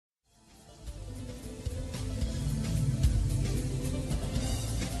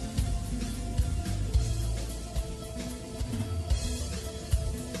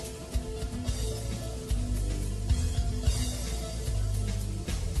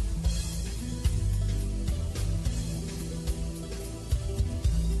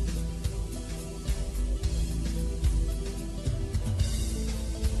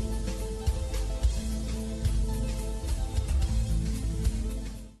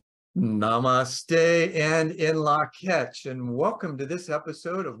Namaste and in Lak'ech, and welcome to this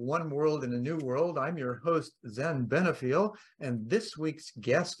episode of One World in a New World. I'm your host, Zen Benefiel, and this week's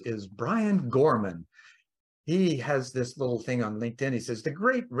guest is Brian Gorman. He has this little thing on LinkedIn. He says, the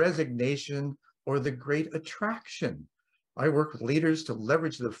great resignation or the great attraction. I work with leaders to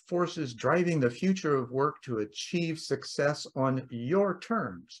leverage the forces driving the future of work to achieve success on your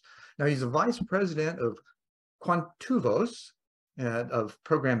terms. Now, he's a vice president of Quantuvos, of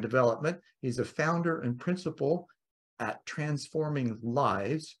program development. He's a founder and principal at Transforming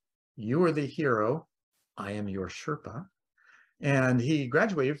Lives. You are the hero. I am your Sherpa. And he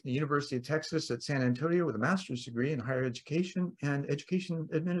graduated from the University of Texas at San Antonio with a master's degree in higher education and education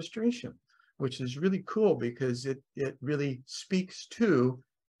administration, which is really cool because it really speaks to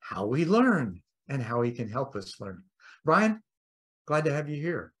how we learn and how he can help us learn. Brian, glad to have you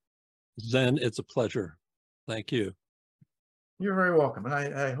here. Zen, it's a pleasure. Thank you. You're very welcome. And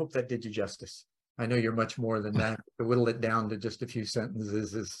I hope that did you justice. I know you're much more than that. To whittle it down to just a few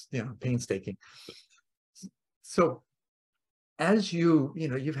sentences is, painstaking. So as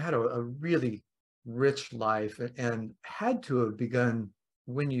you've had a really rich life and had to have begun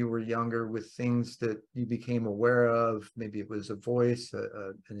when you were younger with things that you became aware of. Maybe it was a voice,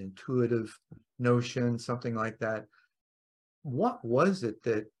 an intuitive notion, something like that. What was it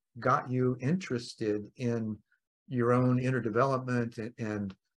that got you interested in your own inner development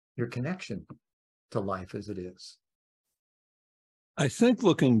and your connection to life as it is? I think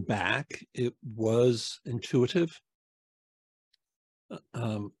looking back, it was intuitive.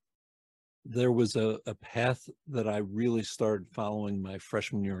 There was a path that I really started following my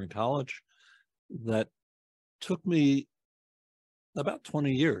freshman year in college that took me about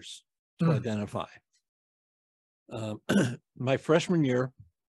 20 years to identify. My freshman year,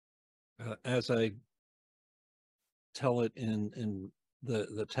 as I tell it in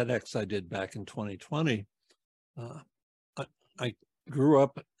the TEDx I did back in 2020, I grew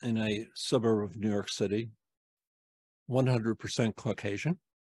up in a suburb of New York City, 100% Caucasian.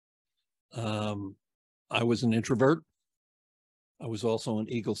 I was an introvert. I was also an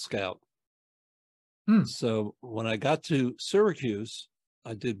Eagle Scout. So when I got to Syracuse,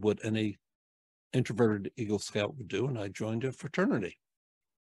 I did what any introverted Eagle Scout would do, and I joined a fraternity.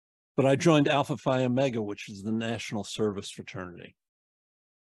 But I joined Alpha Phi Omega, which is the national service fraternity.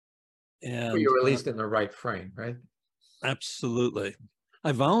 And you were at least in the right frame, right? Absolutely.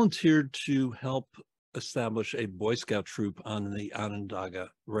 I volunteered to help establish a Boy Scout troop on the Onondaga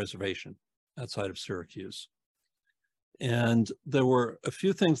Reservation outside of Syracuse. And there were a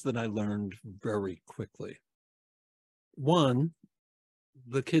few things that I learned very quickly. One,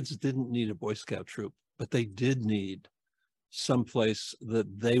 the kids didn't need a Boy Scout troop, but they did need someplace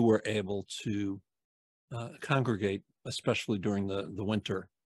that they were able to congregate, especially during the winter.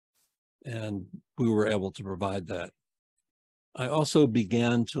 And we were able to provide that. I also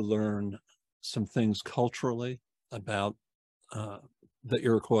began to learn some things culturally about the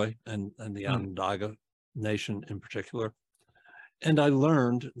Iroquois and the Onondaga Nation in particular. And I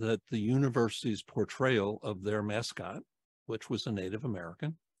learned that the university's portrayal of their mascot, which was a Native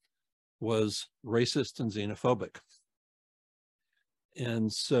American, was racist and xenophobic.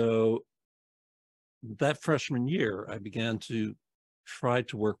 And so that freshman year, I began to try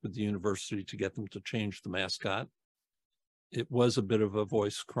to work with the university to get them to change the mascot. It was a bit of a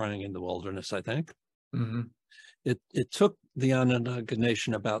voice crying in the wilderness, I think. It took the Onondaga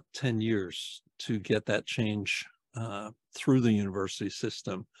Nation about 10 years to get that change through the university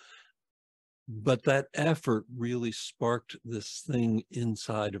system. But that effort really sparked this thing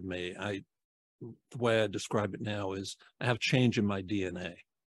inside of me. The way I describe it now is I have change in my DNA.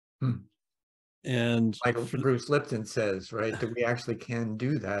 And like Bruce Lipton says, right, that we actually can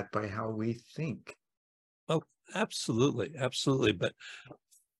do that by how we think. Oh, absolutely. Absolutely. But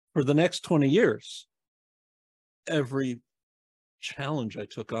for the next 20 years, every challenge I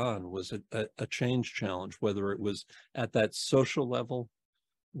took on was a change challenge, whether it was at that social level,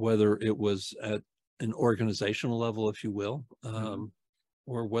 whether it was at an organizational level, if you will,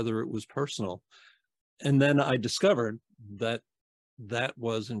 or whether it was personal. And then I discovered that that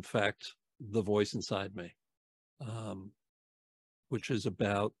was, in fact, the voice inside me, which is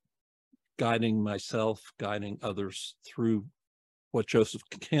about guiding myself, guiding others through what Joseph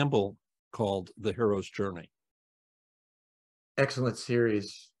Campbell called the hero's journey. Excellent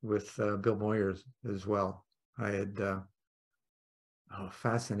series with Bill Moyers as well. I had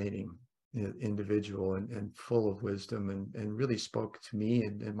fascinating individual and full of wisdom and really spoke to me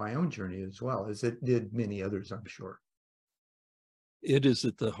in my own journey as well, as it did many others, I'm sure. It is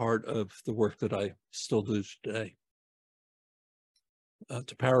at the heart of the work that I still do today.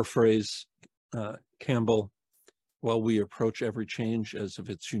 To paraphrase Campbell, while we approach every change as if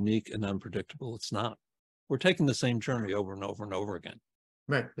it's unique and unpredictable, it's not. We're taking the same journey over and over and over again.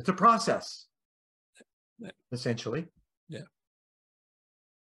 Right. It's a process, Yeah. essentially. Yeah.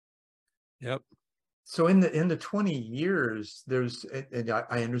 Yep. So in the 20 years, there's, and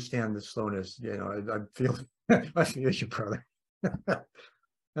I understand the slowness, I feel, I feel you, brother.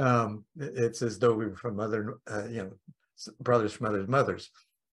 It's as though we were from brothers from other mothers.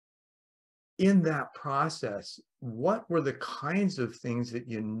 In that process, what were the kinds of things that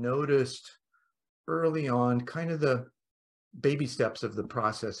you noticed early on, kind of the baby steps of the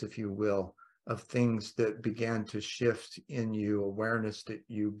process, if you will, of things that began to shift in you, awareness that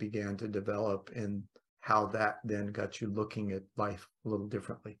you began to develop, and how that then got you looking at life a little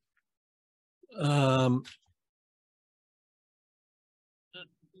differently?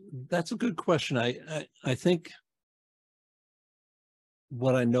 That's a good question. I think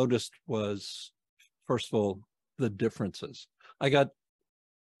what I noticed was, first of all, the differences. I got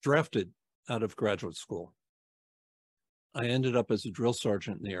drafted out of graduate school. I ended up as a drill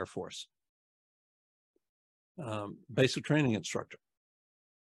sergeant in the Air Force, basic training instructor,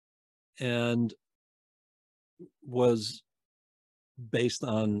 and was, based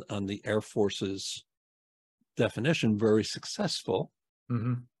on the Air Force's definition, very successful.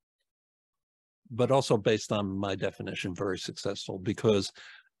 Mm-hmm. But also based on my definition, very successful, because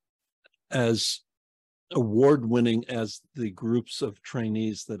as award-winning as the groups of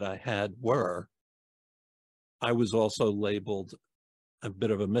trainees that I had were, I was also labeled a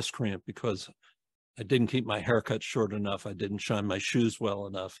bit of a miscreant because I didn't keep my haircut short enough, I didn't shine my shoes well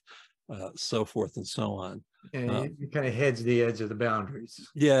enough, so forth and so on. And you kind of hedge the edge of the boundaries.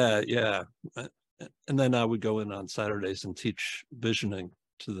 Yeah. And then I would go in on Saturdays and teach visioning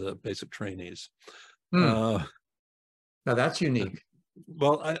to the basic trainees. Now that's unique.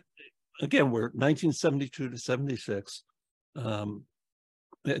 Well, again, we're 1972 to 76.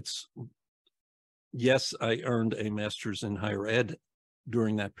 Yes, I earned a master's in higher ed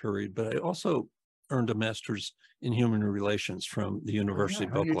during that period, but I also earned a master's in human relations from the University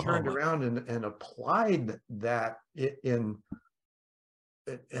of Oklahoma. You turned around and applied that and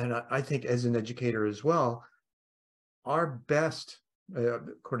I think as an educator as well, our best,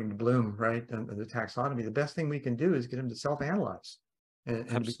 according to Bloom, right, and the taxonomy, the best thing we can do is get them to self-analyze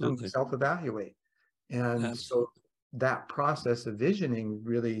and become self-evaluate. And so that process of visioning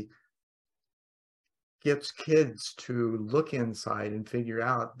really gets kids to look inside and figure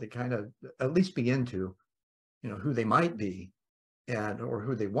out the kind of, at least begin to, who they might be or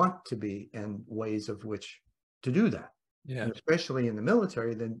who they want to be, and ways of which to do that. Yeah. And especially in the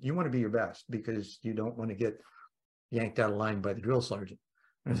military, then you want to be your best, because you don't want to get yanked out of line by the drill sergeant.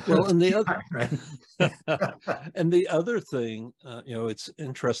 Well, and the other, and the other thing, it's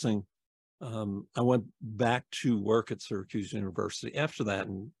interesting. I went back to work at Syracuse University after that,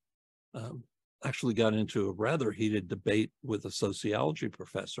 and actually got into a rather heated debate with a sociology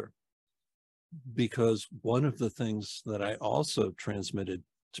professor, because one of the things that I also transmitted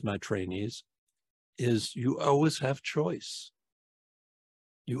to my trainees is you always have choice.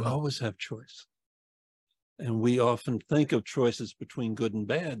 You always have choice. And we often think of choices between good and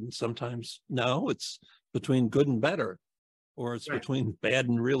bad, and sometimes, no, it's between good and better, or it's between bad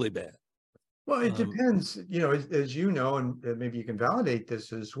and really bad. Well, it depends, as you know, and maybe you can validate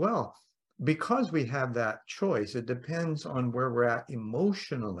this as well. Because we have that choice, it depends on where we're at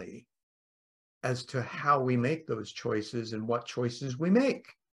emotionally as to how we make those choices and what choices we make.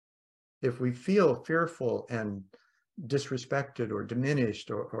 If we feel fearful and disrespected or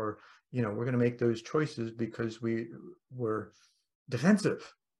diminished, or we're going to make those choices because we're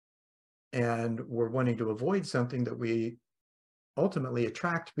defensive and we're wanting to avoid something that we ultimately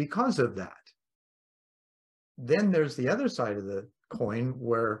attract because of that. Then there's the other side of the coin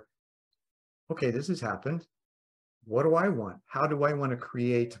where, okay, this has happened. What do I want? How do I want to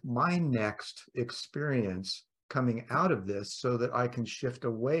create my next experience coming out of this, so that I can shift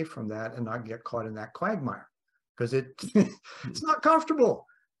away from that and not get caught in that quagmire? Because it's not comfortable,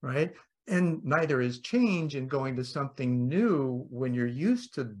 right? And neither is change and going to something new when you're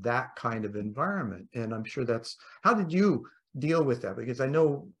used to that kind of environment. And I'm sure how did you deal with that? Because I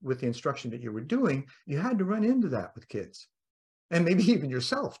know with the instruction that you were doing, you had to run into that with kids, and maybe even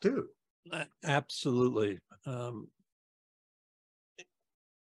yourself too. Absolutely.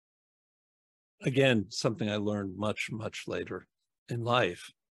 Again, something I learned much, much later in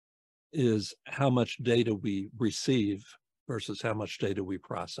life is how much data we receive versus how much data we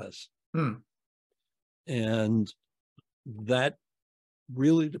process. And that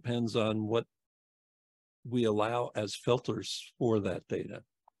really depends on what we allow as filters for that data.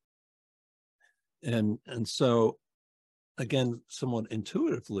 And so, again, somewhat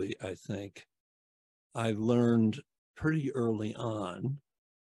intuitively, I think, I learned pretty early on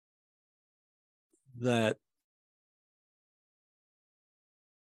that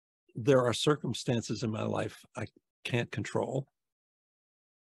there are circumstances in my life I can't control.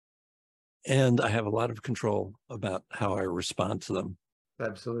 And I have a lot of control about how I respond to them.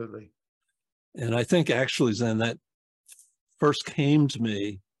 Absolutely. And I think actually, Zen, that first came to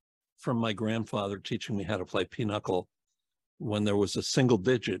me from my grandfather teaching me how to play pinochle when there was a single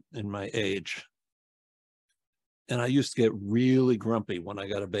digit in my age. And I used to get really grumpy when I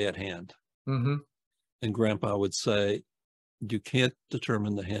got a bad hand. Mm-hmm. And Grandpa would say, you can't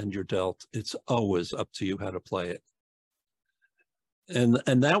determine the hand you're dealt. It's always up to you how to play it.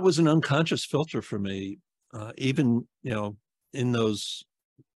 And that was an unconscious filter for me, even, in those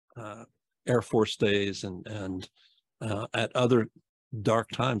Air Force days and at other dark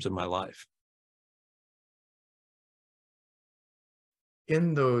times in my life.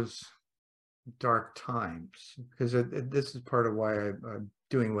 In those dark times, because this is part of why I'm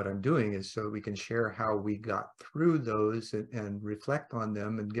doing what I'm doing, is so we can share how we got through those and reflect on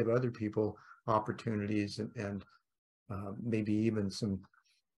them and give other people opportunities and maybe even some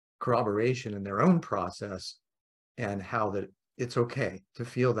corroboration in their own process, and how that it's okay to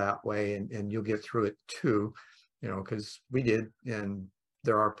feel that way, and you'll get through it too, because we did, and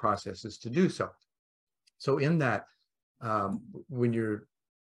there are processes to do so. So in that, when you're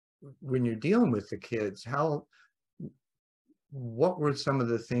dealing with the kids, what were some of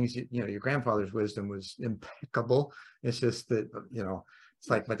the things, your grandfather's wisdom was impeccable. It's just that, it's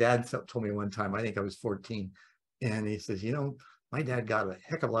like my dad told me one time, I think I was 14, and he says, my dad got a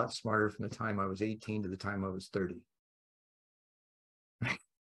heck of a lot smarter from the time I was 18 to the time I was 30.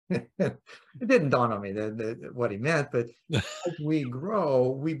 It didn't dawn on me what he meant, but as we grow,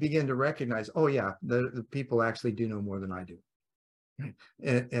 we begin to recognize, oh yeah, the people actually do know more than I do.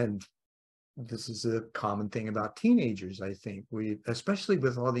 And this is a common thing about teenagers. I think especially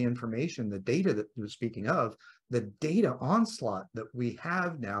with all the information, the data that you're speaking of, the data onslaught that we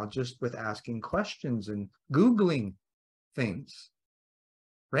have now, just with asking questions and Googling things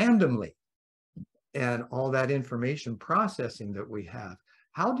randomly, and all that information processing that we have.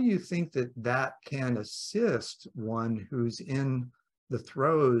 How do you think that can assist one who's in the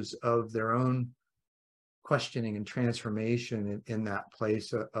throes of their own questioning and transformation in that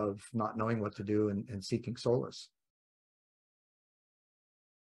place of not knowing what to do and seeking solace?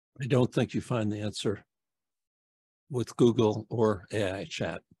 I don't think you find the answer with Google or AI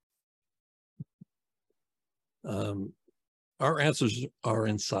chat. Our answers are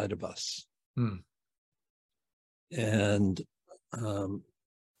inside of us. And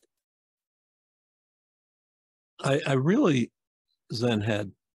I really, Zen,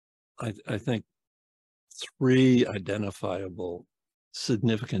 had, I think, 3 identifiable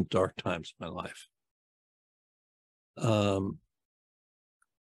significant dark times in my life.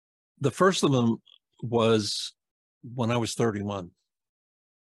 The first of them was when I was 31.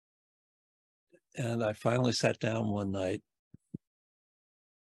 And I finally sat down one night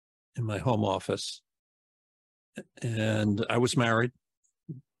in my home office, and I was married,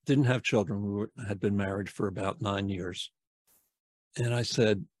 didn't have children. We had been married for about 9 years. And I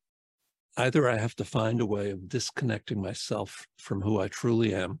said, either I have to find a way of disconnecting myself from who I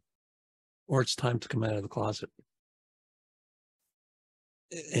truly am, or it's time to come out of the closet.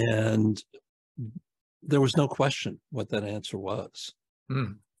 And there was no question what that answer was.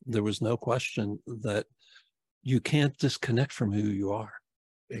 There was no question that you can't disconnect from who you are.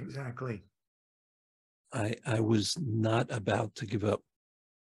 Exactly. I was not about to give up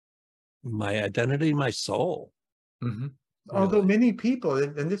my identity, my soul. Mm-hmm. Although many people,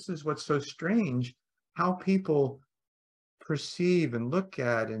 and this is what's so strange, how people perceive and look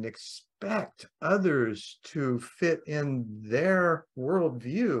at and expect others to fit in their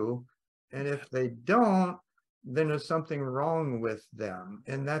worldview. And if they don't, then there's something wrong with them.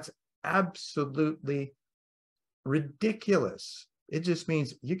 And that's absolutely ridiculous. It just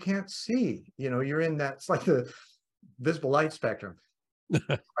means you can't see, you're in that, it's like the visible light spectrum,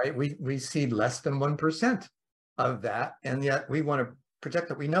 right? We see less than 1% of that. And yet we want to project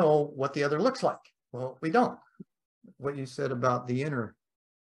that we know what the other looks like. Well, we don't. What you said about the inner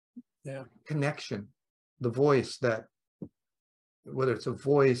connection, the voice, that whether it's a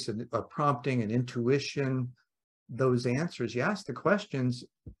voice, a prompting, an intuition, those answers, you ask the questions,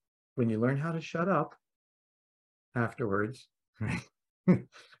 when you learn how to shut up afterwards, right?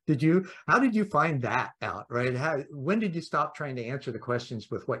 How did you find that out, right? When did you stop trying to answer the questions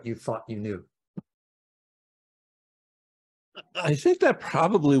with what you thought you knew? I think that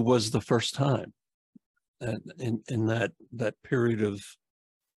probably was the first time, and in that period of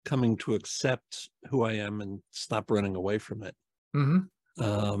coming to accept who I am and stop running away from it. Mm-hmm.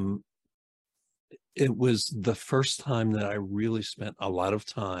 Um, it was the first time that I really spent a lot of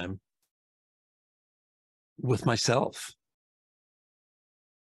time with myself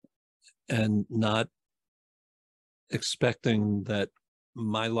and not expecting that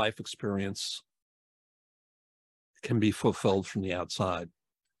my life experience can be fulfilled from the outside.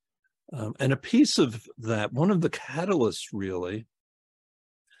 And a piece of that, one of the catalysts really,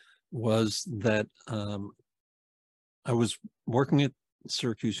 was that I was working at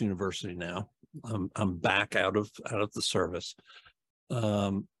Syracuse University now. I'm back out of the service,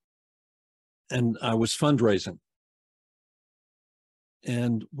 and I was fundraising,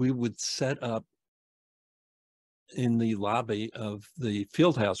 and we would set up in the lobby of the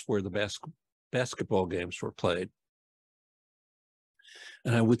field house where the basketball games were played,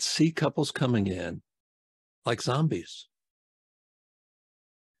 and I would see couples coming in like zombies.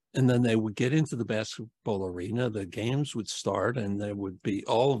 And then they would get into the basketball arena, the games would start, and there would be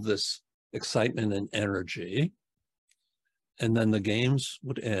all of this excitement and energy. And then the games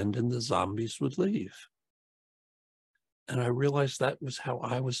would end and the zombies would leave. And I realized that was how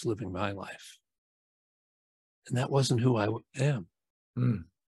I was living my life. And that wasn't who I am. Mm.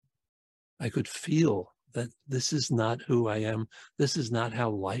 I could feel that this is not who I am. This is not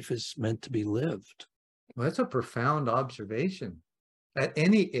how life is meant to be lived. Well, that's a profound observation at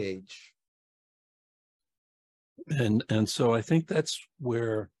any age. And so I think that's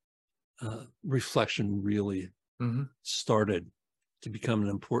where reflection really Mm-hmm. started to become an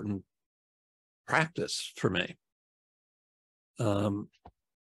important practice for me.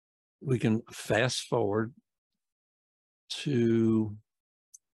 We can fast forward to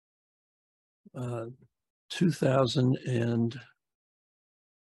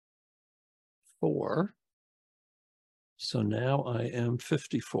 2004. So now I am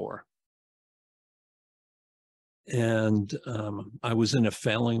 54. And I was in a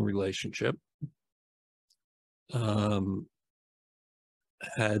failing relationship.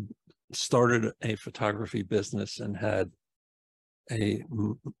 Had started a photography business and had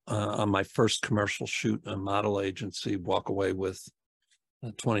on my first commercial shoot, a model agency walk away with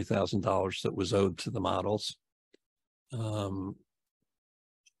 $20,000 that was owed to the models.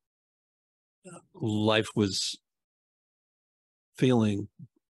 Life was feeling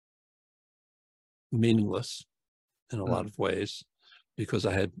meaningless in a lot of ways because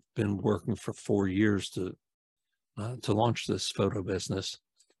I had been working for 4 years to launch this photo business.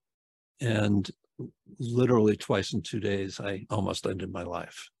 And literally twice in 2 days, I almost ended my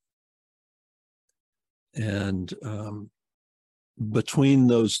life. And between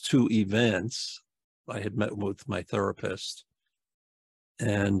those two events, I had met with my therapist.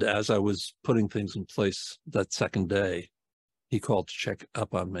 And as I was putting things in place that second day, he called to check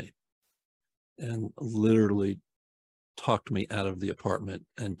up on me and literally talked me out of the apartment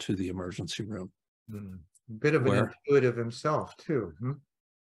and to the emergency room. Mm. A bit of an intuitive himself, too. Hmm?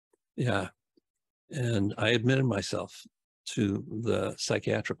 Yeah. And I admitted myself to the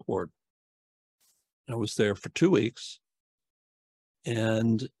psychiatric ward. I was there for 2 weeks.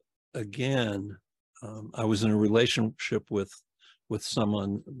 And again, I was in a relationship with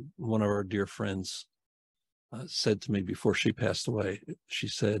someone. One of our dear friends said to me before she passed away, she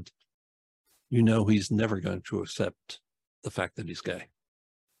said, you know, he's never going to accept the fact that he's gay.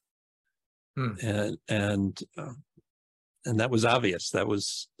 Hmm. And that was obvious. That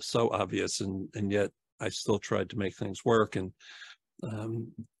was so obvious. And yet I still tried to make things work. And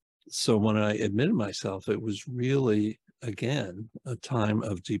so when I admitted myself, it was really, again, a time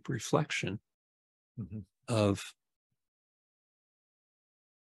of deep reflection of,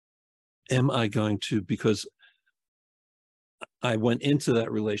 am I going to, because I went into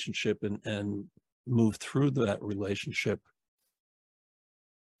that relationship and moved through that relationship,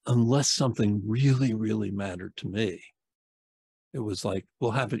 unless something really, really mattered to me, it was like,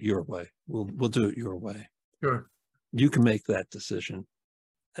 we'll have it your way. We'll do it your way. Sure. You can make that decision.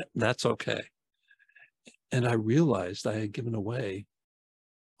 That's okay. And I realized I had given away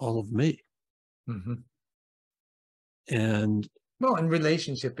all of me. Mm-hmm. And well, and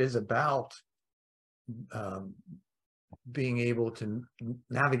relationship is about being able to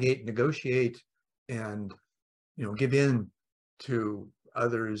navigate, negotiate, and give in to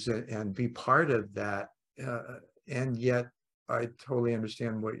others and be part of that. And yet, I totally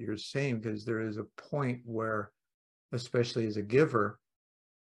understand what you're saying, because there is a point where, especially as a giver,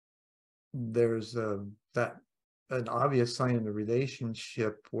 there's an obvious sign in the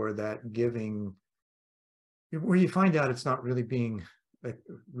relationship where that giving where you find out it's not really being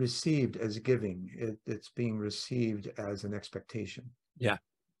received as giving, it's being received as an expectation. Yeah.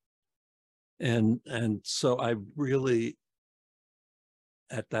 And so I really,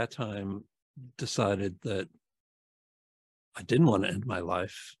 at that time, decided that I didn't want to end my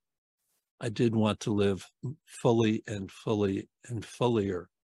life. I did want to live fully and fully and fullier,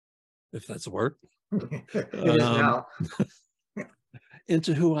 if that's a word, It is now.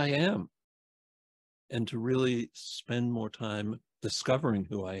 into who I am, and to really spend more time discovering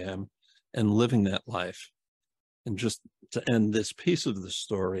who I am and living that life. And just to end this piece of the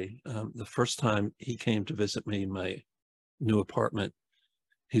story, the first time he came to visit me in my new apartment,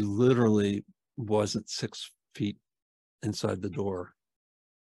 he literally wasn't 6 feet inside the door.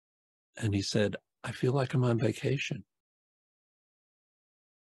 And he said, "I feel like I'm on vacation.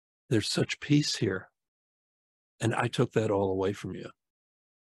 There's such peace here. And I took that all away from you."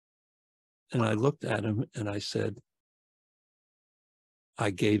 And I looked at him and I said,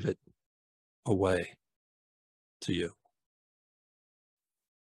 "I gave it away to you."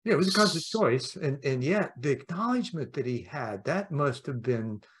 Yeah, it was a conscious choice. And yet the acknowledgement that he had, that must have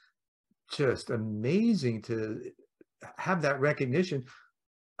been just amazing to have that recognition.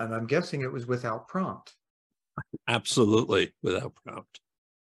 And I'm guessing it was without prompt. Absolutely, without prompt.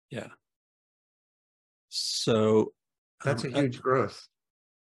 Yeah. So That's a huge growth.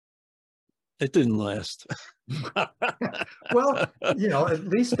 it didn't last. Well, at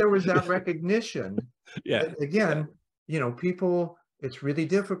least there was that recognition. Yeah. Again, people, it's really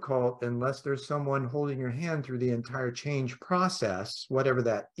difficult unless there's someone holding your hand through the entire change process, whatever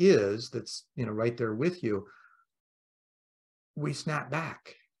that is, that's, right there with you. We snap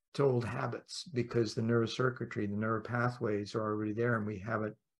back to old habits because the neurocircuitry, the neural pathways are already there, and we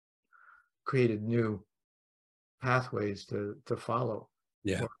haven't created new pathways to follow.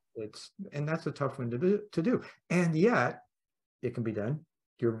 Yeah. And that's a tough one to do. And yet it can be done.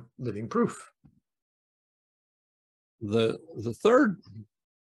 You're living proof. The third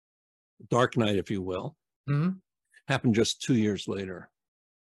dark night, if you will, happened just 2 years later.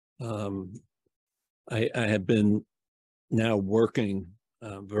 I had been now working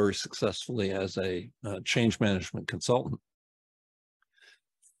very successfully as a change management consultant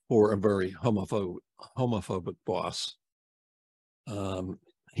for a very homophobic boss.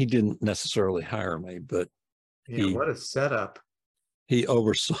 He didn't necessarily hire me, but what a setup. He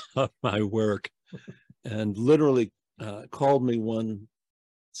oversaw my work and literally called me one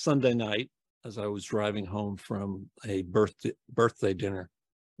Sunday night as I was driving home from a birthday dinner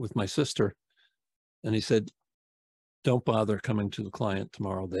with my sister. And he said, "Don't bother coming to the client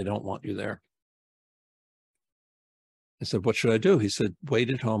tomorrow. They don't want you there." I said, "What should I do?" He said, "Wait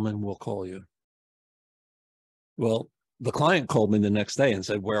at home and we'll call you." Well, the client called me the next day and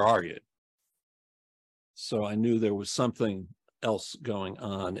said, "Where are you?" So I knew there was something else going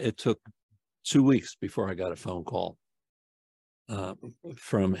on. It took 2 weeks before I got a phone call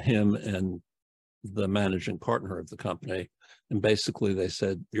from him and the managing partner of the company. And basically they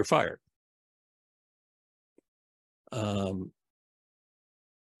said, "You're fired."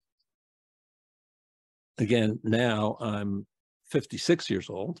 Again, now I'm 56 years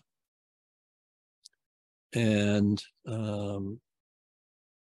old. And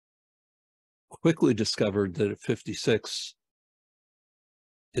quickly discovered that at 56,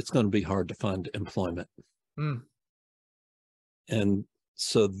 it's going to be hard to find employment. And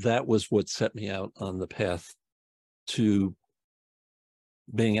so that was what set me out on the path to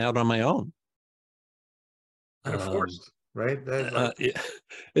being out on my own. Kind of forced, right?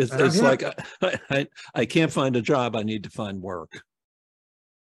 It's like I can't find a job. I need to find work.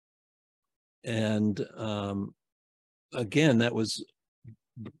 And again, that was,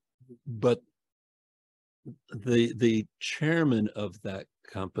 but the chairman of that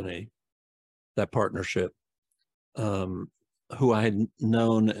company, that partnership, who I had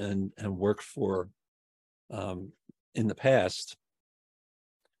known and worked for in the past,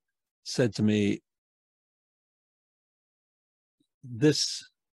 said to me, "This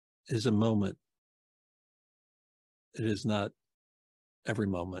is a moment. It is not every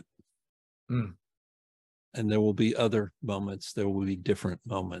moment. And there will be other moments. There will be different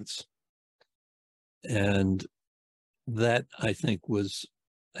moments." And that, I think, was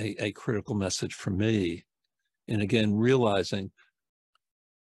a critical message for me. And again, realizing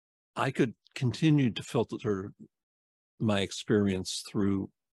I could continue to filter my experience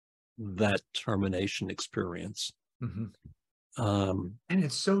through that termination experience. And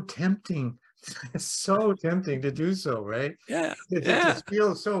it's so tempting. It's so tempting to do so, right? Yeah. It just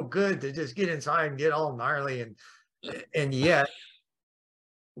feels so good to just get inside and get all gnarly. And yet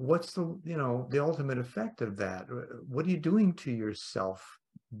what's the ultimate effect of that? What are you doing to yourself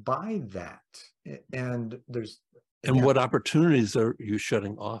by that? And there's, And again, what opportunities are you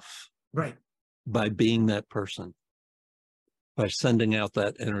shutting off right. by being that person, by sending out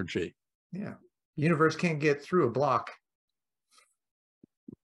that energy? Yeah. Universe can't get through a block.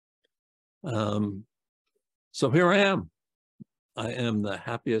 So here I am. I am the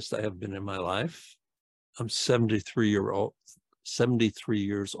happiest I have been in my life. I'm 73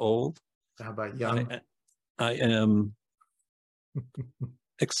 years old. How about young? I am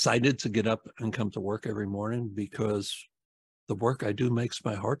excited to get up and come to work every morning because the work I do makes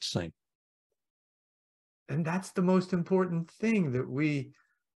my heart sing. And that's the most important thing that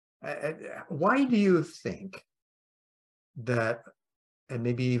why do you think that, and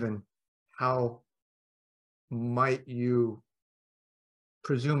maybe even how might you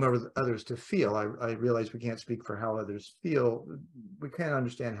presume others to feel? I realize we can't speak for how others feel. We can't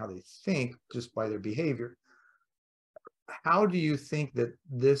understand how they think just by their behavior. How do you think that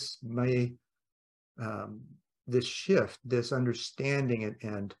this may, this shift, this understanding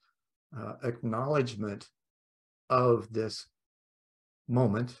and acknowledgement of this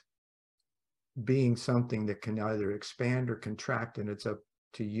moment being something that can either expand or contract, and it's up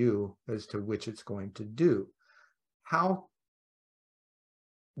to you as to which it's going to do? How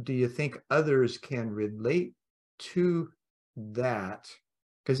do you think others can relate to that?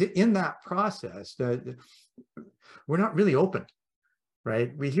 Because in that process, we're not really open,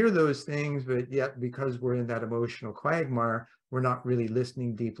 right? We hear those things, but yet because we're in that emotional quagmire, we're not really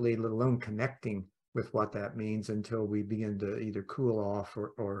listening deeply, let alone connecting with what that means until we begin to either cool off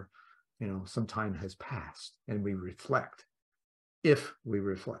or some time has passed and we reflect, if we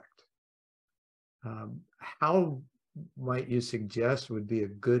reflect. How might you suggest would be a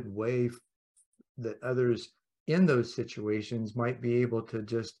good way that others in those situations might be able to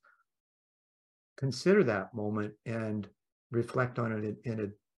just consider that moment and reflect on it in a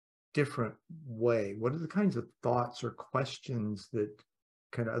different way? What are the kinds of thoughts or questions that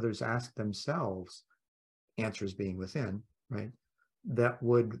can others ask themselves, answers being within, right, that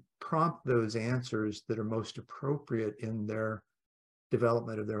would prompt those answers that are most appropriate in their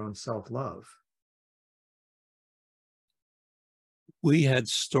development of their own self-love? We had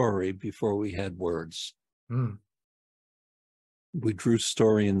story before we had words. We drew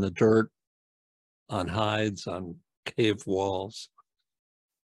story in the dirt, on hides, on cave walls.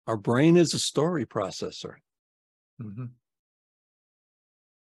 Our brain is a story processor.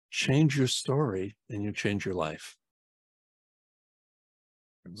 Change your story and you change your life.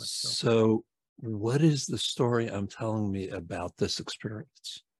 So what is the story I'm telling me about this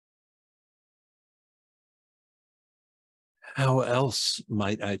experience? How else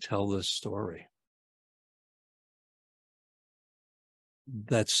might I tell this story?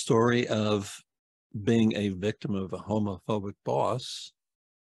 That story of being a victim of a homophobic boss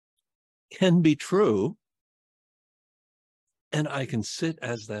can be true, and I can sit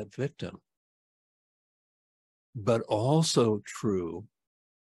as that victim. But also true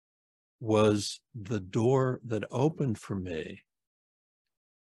was the door that opened for me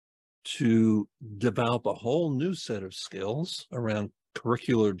to develop a whole new set of skills around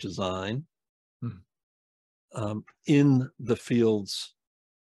curricular design in the fields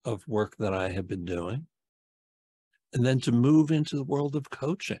of work that I have been doing, and then to move into the world of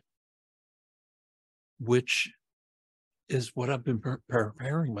coaching, which is what I've been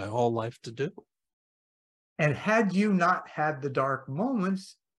preparing my whole life to do. And had you not had the dark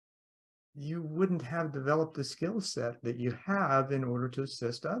moments, you wouldn't have developed the skill set that you have in order to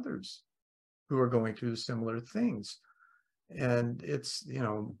assist others who are going through similar things. And it's,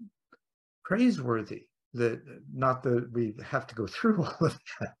 praiseworthy that, not that we have to go through all of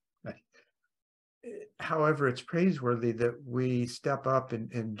that, right? However, it's praiseworthy that we step up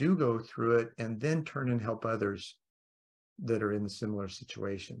and do go through it and then turn and help others that are in similar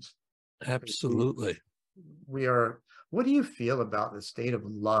situations. Absolutely. We are, what do you feel about the state of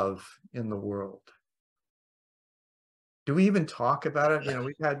love in the world? Do we even talk about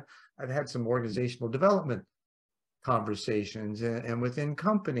it? I've had some organizational development conversations and within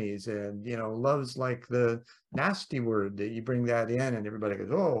companies, and love's like the nasty word that you bring that in and everybody goes,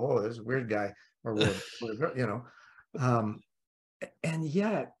 oh, this is a weird guy, or and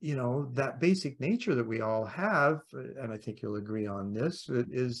yet that basic nature that we all have, and I think you'll agree on this,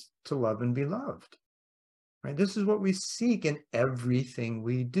 is to love and be loved, right? This is what we seek in everything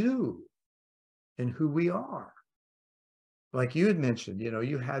we do and who we are. Like you had mentioned,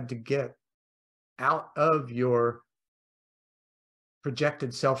 you had to get out of your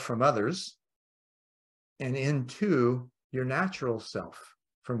projected self from others and into your natural self.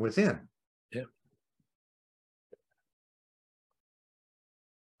 from within. Yeah.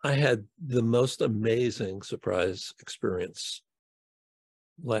 I had the most amazing surprise experience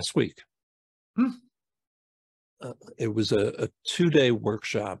last week. It was a 2-day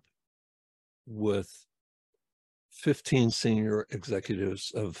workshop with 15 senior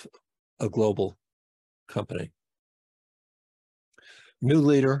executives of a global company. New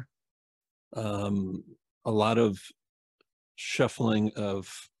leader, a lot of shuffling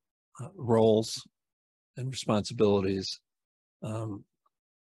of roles and responsibilities, a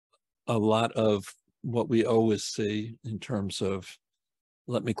lot of what we always see in terms of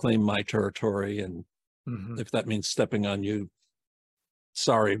let me claim my territory, and if that means stepping on you,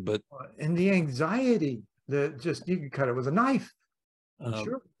 sorry, but and the anxiety that just you could cut it with a knife.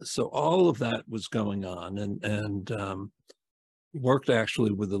 Sure. So all of that was going on, and worked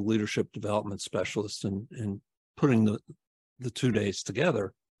actually with a leadership development specialist in putting the 2 days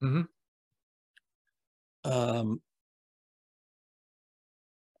together.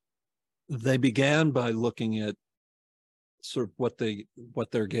 They began by looking at sort of what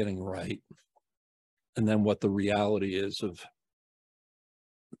they're getting right, and then what the reality is of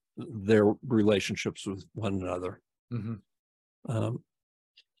their relationships with one another.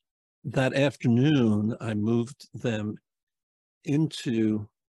 That afternoon, I moved them into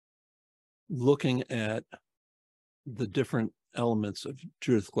looking at the different elements of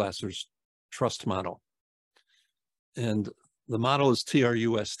Judith Glasser's trust model. And the model is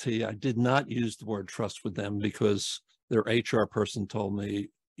TRUST. I did not use the word trust with them because their HR person told me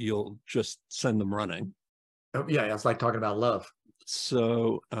you'll just send them running. Oh, yeah, it's like talking about love.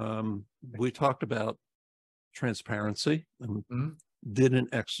 So we talked about transparency and did an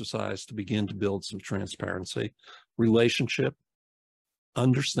exercise to begin to build some transparency, relationship,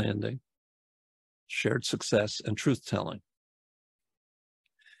 understanding, shared success, and truth-telling.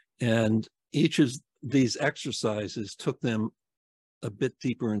 And each of these exercises took them a bit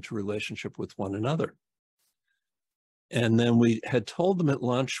deeper into relationship with one another. And then we had told them at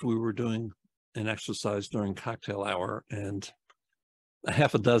lunch we were doing an exercise during cocktail hour, and a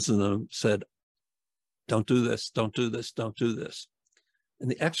half a dozen of them said, don't do this, don't do this, don't do this.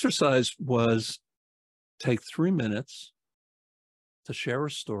 And the exercise was take 3 minutes to share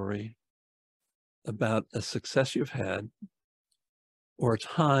a story about a success you've had or a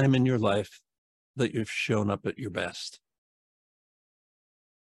time in your life that you've shown up at your best.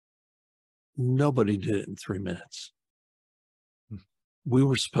 Nobody did it in 3 minutes. We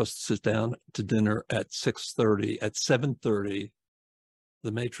were supposed to sit down to dinner at 6:30. At 7:30,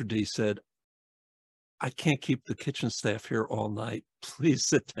 the maitre d' said, I can't keep the kitchen staff here all night. Please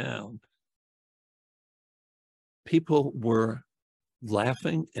sit down. People were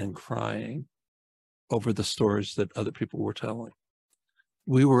laughing and crying over the stories that other people were telling.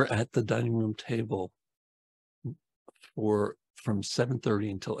 We were at the dining room table from 7:30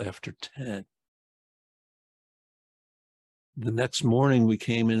 until after 10. The next morning, we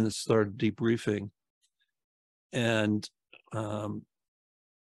came in and started debriefing, and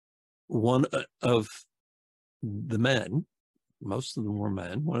one of the men, most of them were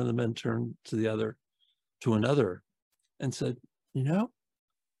men, one of the men turned to another and said, you know,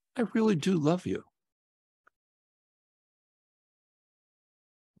 I really do love you.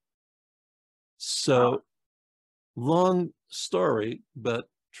 So long story, but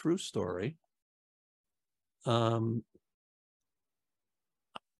true story.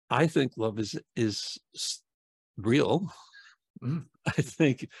 I think love is real. I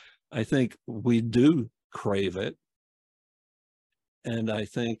think we do crave it. And I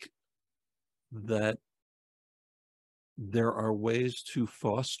think that there are ways to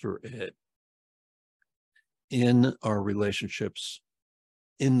foster it in our relationships,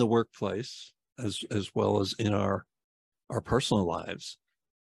 in the workplace, as well as in our personal lives.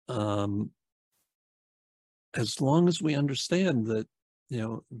 As long as we understand that, you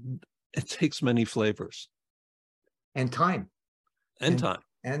know, it takes many flavors. And time. And time.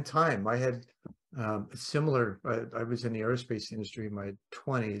 And time. I had similar, I was in the aerospace industry in my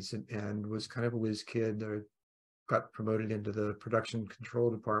 20s and was kind of a whiz kid. I got promoted into the production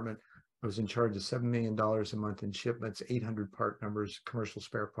control department. I was in charge of $7 million a month in shipments, 800 part numbers, commercial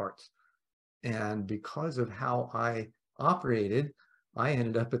spare parts. And because of how I operated, I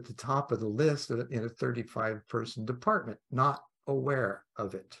ended up at the top of the list in a 35-person department, not aware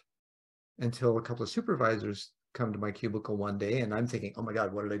of it until a couple of supervisors come to my cubicle one day, and I'm thinking, oh my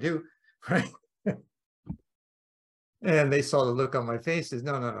God, what did I do? Right? And they saw the look on my face is,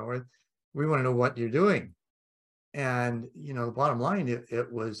 no, we want to know what you're doing. And, you know, the bottom line,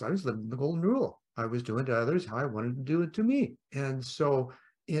 it was, I was living the golden rule. I was doing to others how I wanted to do it to me. And so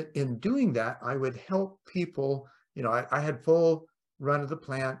in doing that, I would help people. I had full run of the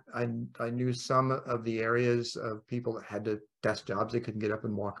plant. I knew some of the areas of people that had to desk jobs. They couldn't get up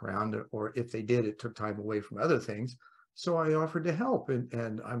and walk around, or if they did, it took time away from other things. So I offered to help,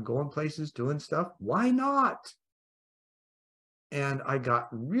 and I'm going places, doing stuff. Why not? And I got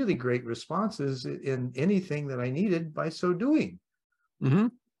really great responses in anything that I needed by so doing. Mm-hmm.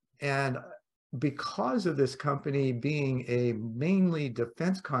 And because of this company being a mainly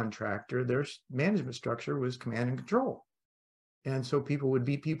defense contractor, their management structure was command and control. And so people would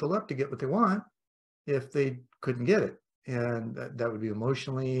beat people up to get what they want if they couldn't get it. And that would be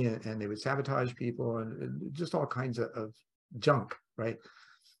emotionally, and they would sabotage people, and just all kinds of junk, right?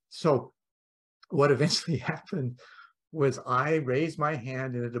 So what eventually happened was I raised my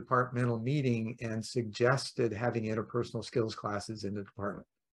hand in a departmental meeting and suggested having interpersonal skills classes in the department.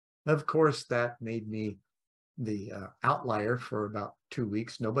 Of course, that made me the outlier for about 2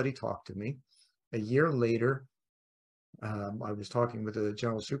 weeks. Nobody talked to me. A year later, I was talking with the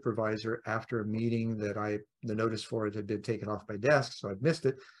general supervisor after a meeting that the notice for it had been taken off my desk, so I'd missed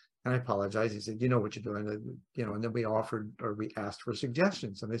it. And I apologized. He said, "You know what you're doing," and then we asked for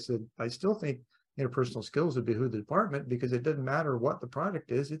suggestions. And I said, "I still think interpersonal skills would behoove the department, because it doesn't matter what the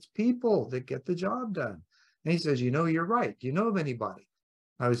product is, it's people that get the job done." And he says, "You're right. Do you know of anybody?"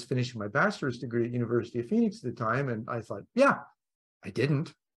 I was finishing my bachelor's degree at University of Phoenix at the time, and I thought, yeah, I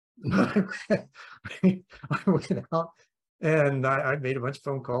didn't. I went out and I made a bunch of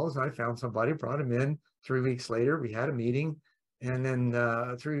phone calls, and I found somebody, brought him in. 3 weeks later, we had a meeting, and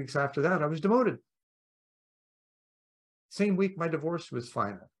then 3 weeks after that, I was demoted. Same week, my divorce was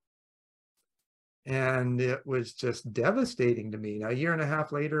final. And it was just devastating to me. Now, a year and a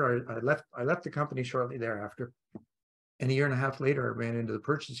half later, I left the company shortly thereafter. And a year and a half later, I ran into the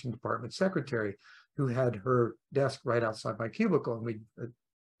purchasing department secretary, who had her desk right outside my cubicle, and we'd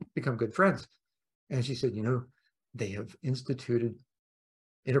become good friends. And she said, they have instituted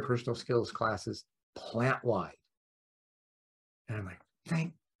interpersonal skills classes plant-wide. And I'm like,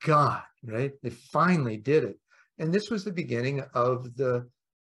 thank God, right? They finally did it. And this was the beginning of the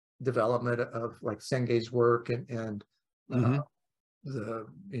development of like Senge's work and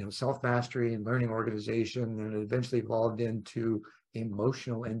the self-mastery and learning organization, and it eventually evolved into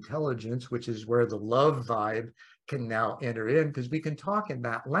emotional intelligence, which is where the love vibe can now enter in, because we can talk in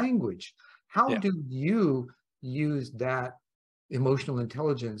that language. How do you use that emotional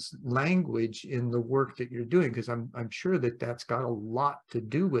intelligence language in the work that you're doing? Because I'm sure that that's got a lot to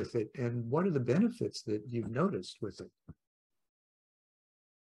do with it. And what are the benefits that you've noticed with it?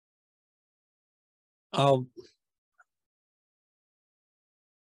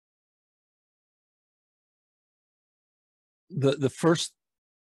 The first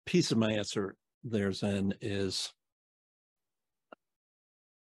piece of my answer there, Zen, is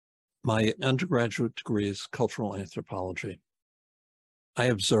my undergraduate degree is cultural anthropology. I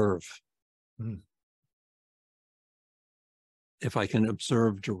observe. If I can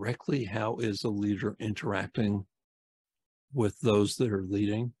observe directly, how is a leader interacting with those that are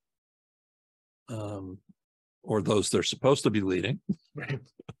leading, or those they're supposed to be leading, Right.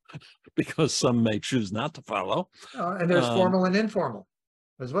 because some may choose not to follow. And there's formal and informal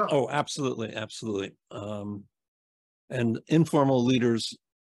as well. Oh, absolutely, absolutely. And informal leaders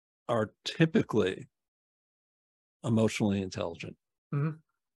are typically emotionally intelligent.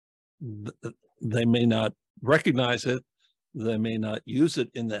 They may not recognize it, they may not use it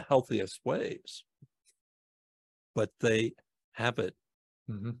in the healthiest ways, but they have it.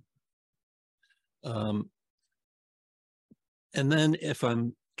 And then if I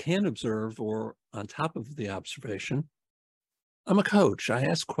can observe, or on top of the observation, I'm a coach. I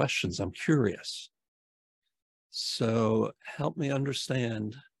ask questions. I'm curious. So help me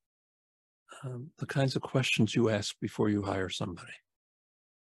understand the kinds of questions you ask before you hire somebody.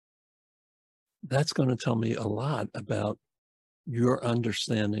 That's going to tell me a lot about your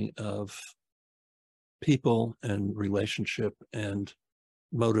understanding of people and relationship and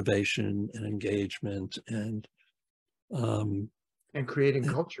motivation and engagement and creating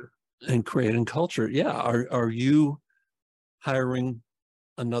culture. And creating culture. Yeah. Are you hiring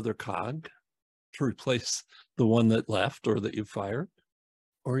another cog to replace the one that left or that you fired?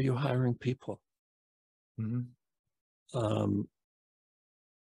 Or are you hiring people? I'm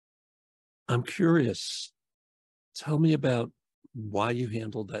curious. Tell me about why you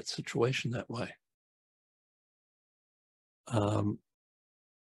handled that situation that way.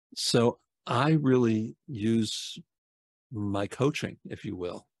 So I really use my coaching, if you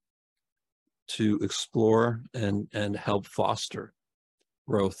will, to explore and help foster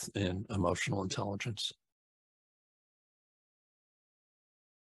growth in emotional intelligence.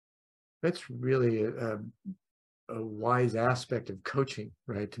 That's really a wise aspect of coaching,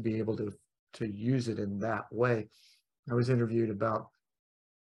 right? To be able to use it in that way. I was interviewed about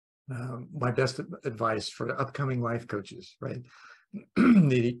my best advice for upcoming life coaches, right?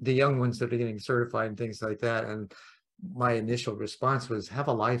 the young ones that are getting certified and things like that. And my initial response was, have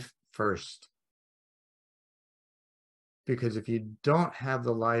a life first. Because if you don't have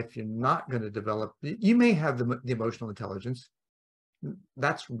the life, you're not going to develop. You may have the emotional intelligence.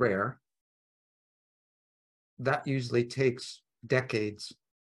 That's rare. That usually takes decades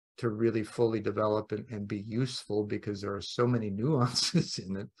to really fully develop and be useful, because there are so many nuances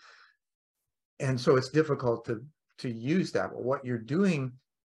in it. And so it's difficult to use that. But what you're doing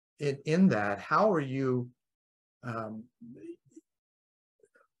in that, how are you,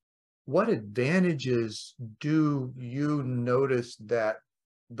 what advantages do you notice that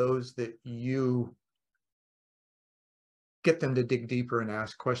those that you get them to dig deeper and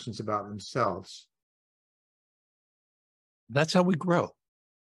ask questions about themselves? That's how we grow.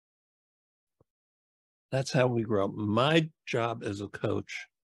 That's how we grow. My job as a coach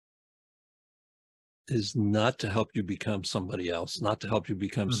is not to help you become somebody else, not to help you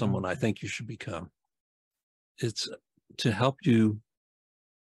become someone I think you should become. It's to help you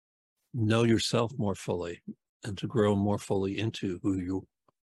know yourself more fully and to grow more fully into who you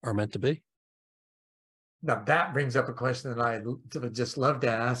are meant to be. Now that brings up a question that I would just love to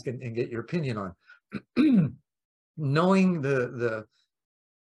ask and get your opinion on. Knowing the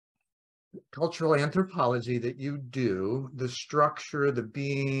cultural anthropology that you do, the structure, the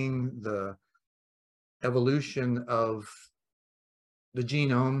being, the evolution of the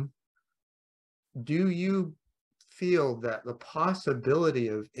genome, do you feel that the possibility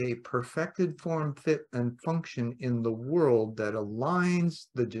of a perfected form, fit, and function in the world that aligns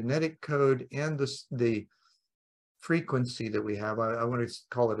the genetic code and the frequency that we have, I want to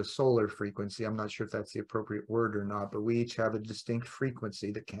call it a solar frequency. I'm not sure if that's the appropriate word or not, but we each have a distinct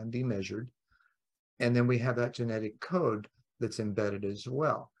frequency that can be measured. And then we have that genetic code that's embedded as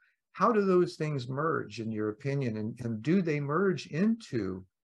well. How do those things merge, in your opinion? And do they merge into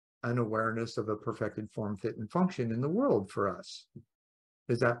an awareness of a perfected form, fit, and function in the world for us?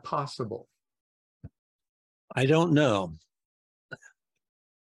 Is that possible? I don't know.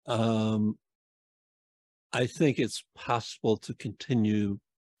 I think it's possible to continue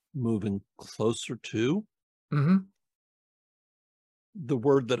moving closer to. The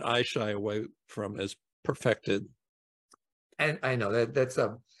word that I shy away from is perfected. And I know that's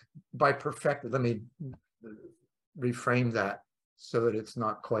by perfected, let me reframe that so that it's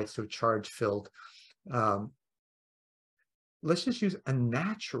not quite so charge filled. Let's just use a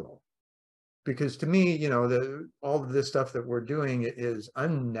natural, because to me, you know, all of this stuff that we're doing is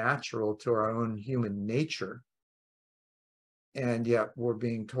unnatural to our own human nature. And yet we're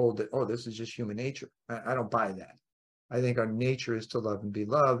being told that, oh, this is just human nature. I don't buy that. I think our nature is to love and be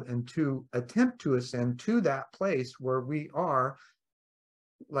loved, and to attempt to ascend to that place where we are,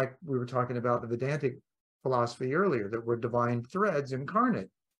 like we were talking about the Vedantic philosophy earlier, that we're divine threads incarnate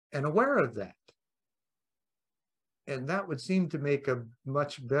and aware of that. And that would seem to make a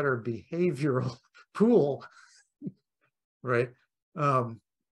much better behavioral pool, right?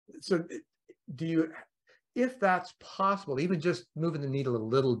 So do you, if that's possible, even just moving the needle a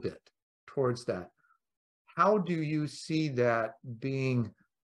little bit towards that, how do you see that being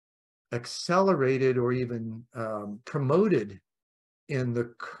accelerated or even promoted in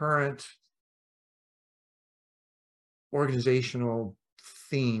the current organizational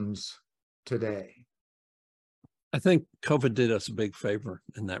themes today? I think COVID did us a big favor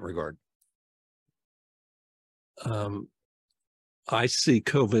in that regard. I see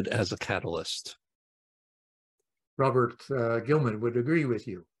COVID as a catalyst. Robert Gilman would agree with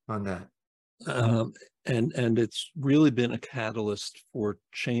you on that. And it's really been a catalyst for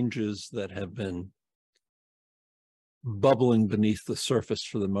changes that have been bubbling beneath the surface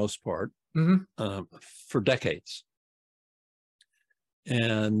for the most part for decades.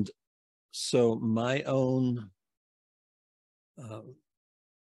 And so my own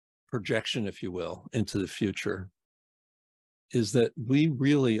projection, if you will, into the future is that we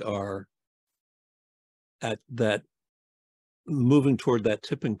really are at that, moving toward that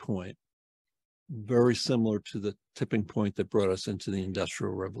tipping point, very similar to the tipping point that brought us into the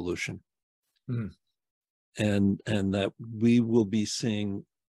Industrial Revolution. And that we will be seeing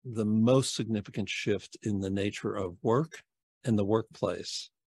the most significant shift in the nature of work and the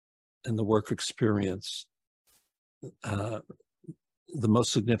workplace and the work experience, the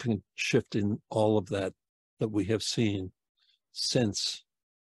most significant shift in all of that we have seen since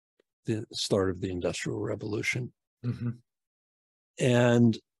the start of the Industrial Revolution.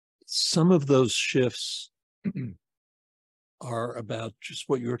 And some of those shifts are about just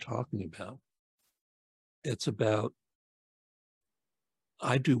what you're talking about. It's about,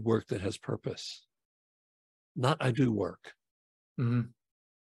 I do work that has purpose, not I do work. Mm-hmm.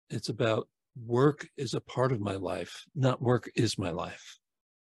 It's about work is a part of my life, not work is my life.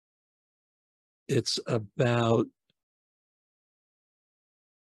 It's about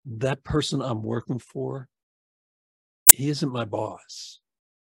that person I'm working for. He isn't my boss.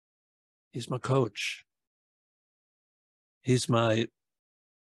 He's my coach. He's my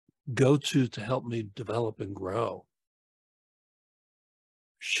go-to to help me develop and grow.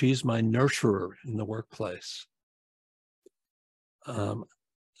 She's my nurturer in the workplace.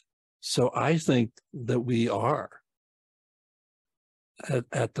 So I think that we are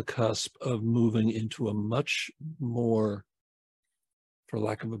at the cusp of moving into a much more, for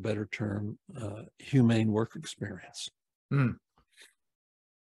lack of a better term, humane work experience. Mm.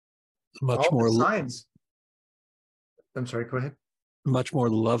 Much All more the signs. I'm sorry, go ahead. Much more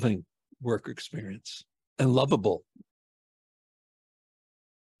loving work experience and lovable.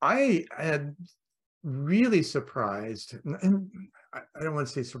 I had really surprised, and I don't want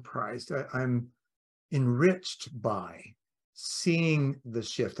to say surprised, I'm enriched by seeing the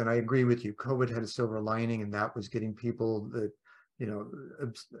shift. And I agree with you. COVID had a silver lining, and that was getting people that,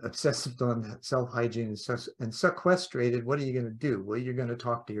 obsessive on self-hygiene and sequestrated. What are you going to do? Well, you're going to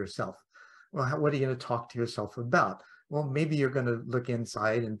talk to yourself. Well, what are you going to talk to yourself about? Well, maybe you're going to look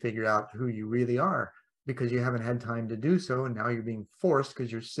inside and figure out who you really are, because you haven't had time to do so. And now you're being forced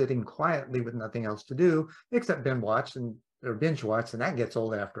because you're sitting quietly with nothing else to do except binge watch, and that gets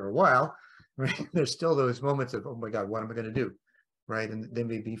old after a while. Right? There's still those moments of, oh my God, what am I going to do? Right? And they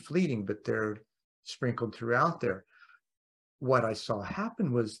may be fleeting, but they're sprinkled throughout there. What I saw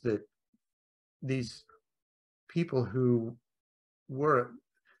happen was that these people who were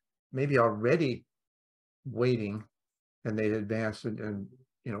maybe already waiting, and they advanced, and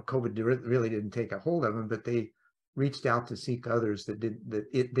COVID really didn't take a hold of them, but they reached out to seek others that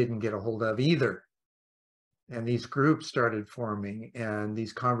it didn't get a hold of either. And these groups started forming, and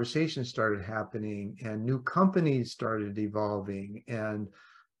these conversations started happening, and new companies started evolving, and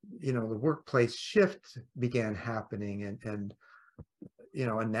the workplace shift began happening, and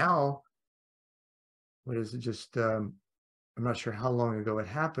now, what is it? Just I'm not sure how long ago it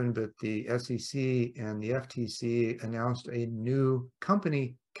happened, but the SEC and the FTC announced a new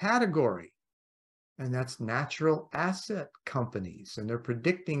company category, and that's natural asset companies. And they're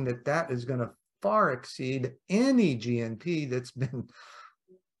predicting that that is going to far exceed any GNP that's been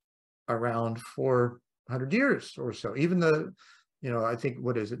around for 100 years or so. Even I think,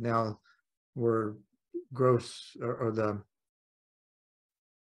 what is it now? We're gross, or the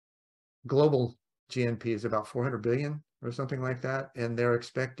global GNP is about 400 billion or something like that. And they're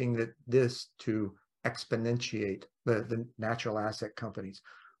expecting that this to exponentiate the natural asset companies.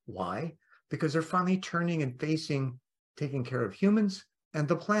 Why? Because they're finally turning and taking care of humans and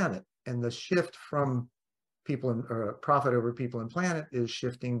the planet. And the shift from profit over people and planet is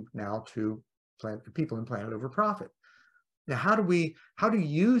shifting now to people and planet over profit. Now, how do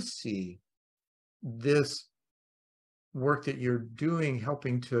you see this work that you're doing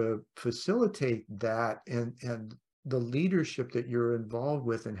helping to facilitate that, and the leadership that you're involved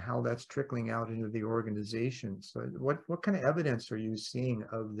with, and how that's trickling out into the organization? So what kind of evidence are you seeing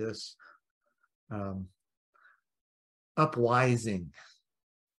of this upwising?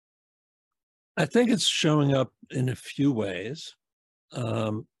 I think it's showing up in a few ways.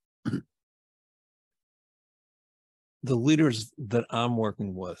 The leaders that I'm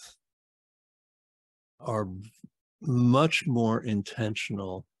working with are much more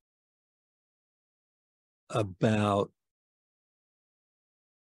intentional about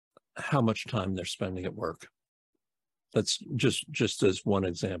how much time they're spending at work. That's just as one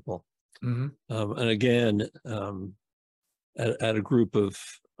example. Mm-hmm. And again, at a group of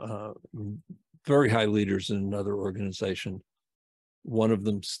very high leaders in another organization, one of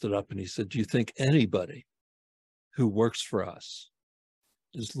them stood up and he said, "Do you think anybody who works for us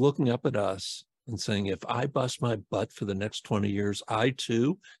is looking up at us and saying, if I bust my butt for the next 20 years, I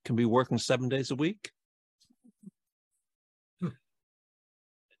too can be working 7 days a week?"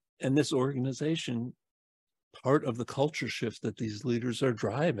 And this organization, part of the culture shift that these leaders are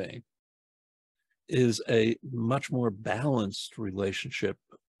driving, is a much more balanced relationship,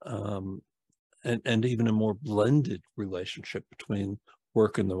 and even a more blended relationship between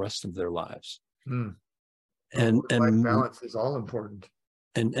work and the rest of their lives. Mm. And life balance is all important.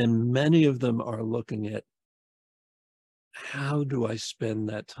 And many of them are looking at, how do I spend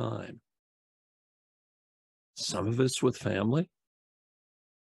that time? Some of it's with family.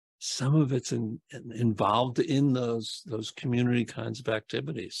 some of it's involved in those community kinds of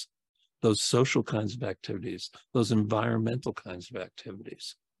activities, those social kinds of activities, those environmental kinds of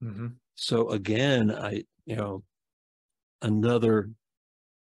activities. Mm-hmm. So again, another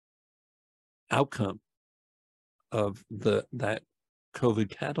outcome of that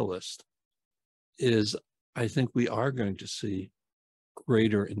COVID catalyst is, I think we are going to see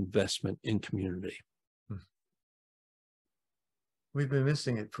greater investment in community. We've been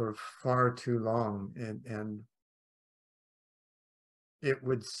missing it for far too long, and it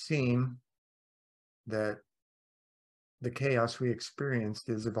would seem that the chaos we experienced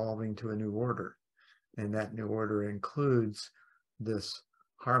is evolving to a new order, and that new order includes this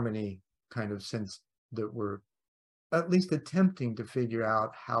harmony kind of sense that we're at least attempting to figure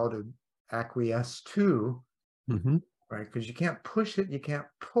out how to acquiesce to, right? Because you can't push it, you can't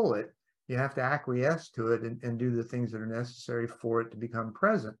pull it. You have to acquiesce to it and do the things that are necessary for it to become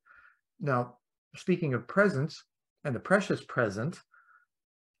present. Now, speaking of presence and the precious present,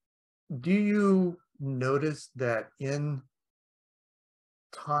 do you notice that in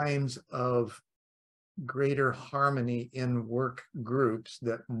times of greater harmony in work groups,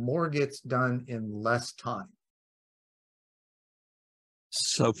 that more gets done in less time?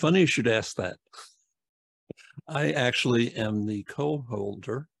 So funny you should ask that. I actually am the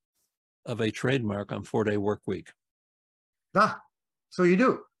co-holder of a trademark on 4-day work week. So you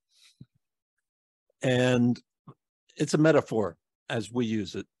do. And it's a metaphor as we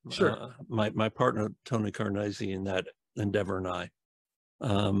use it. Sure. My partner, Tony Carnesi, in that endeavor, and I.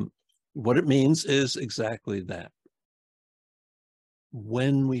 What it means is exactly that.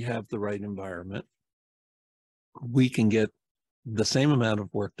 When we have the right environment, we can get the same amount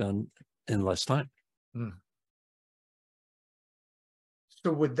of work done in less time.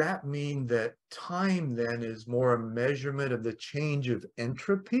 So would that mean that time then is more a measurement of the change of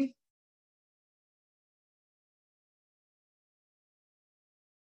entropy?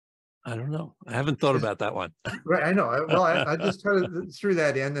 I don't know. I haven't thought about that one. Right, I know. Well, I just threw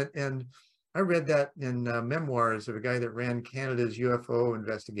that in, and I read that in memoirs of a guy that ran Canada's UFO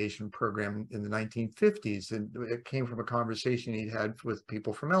investigation program in the 1950s, and it came from a conversation he'd had with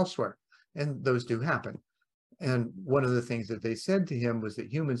people from elsewhere, and those do happen. And one of the things that they said to him was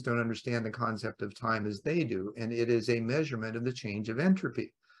that humans don't understand the concept of time as they do, and it is a measurement of the change of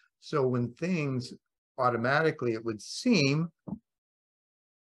entropy. So when things automatically, it would seem,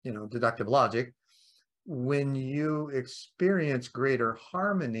 deductive logic, when you experience greater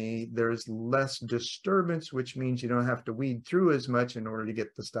harmony, there's less disturbance, which means you don't have to weed through as much in order to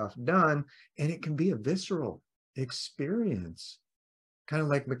get the stuff done. And it can be a visceral experience, kind of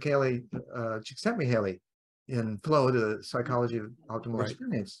like Csikszentmihalyi in Flow, the Psychology of Optimal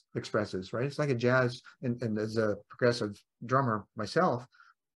Experience expresses, right? It's like a jazz, and as a progressive drummer myself,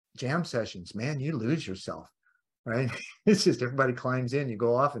 jam sessions, man, you lose yourself, right? It's just everybody climbs in, you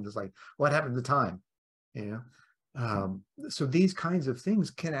go off, and it's like, what happened to time? So these kinds of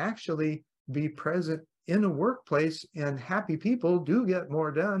things can actually be present in a workplace, and happy people do get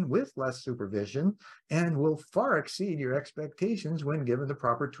more done with less supervision and will far exceed your expectations when given the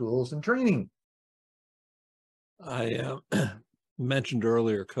proper tools and training. I mentioned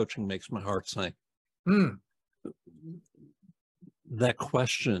earlier, coaching makes my heart sing. That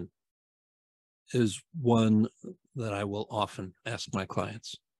question is one that I will often ask my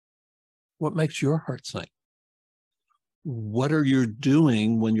clients. What makes your heart sing? What are you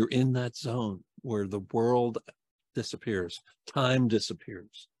doing when you're in that zone where the world disappears, time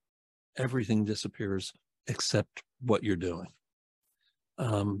disappears, everything disappears except what you're doing?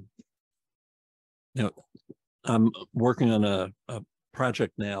 I'm working on a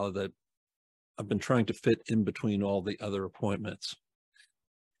project now that I've been trying to fit in between all the other appointments.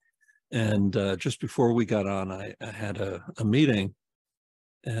 And just before we got on, I had a meeting,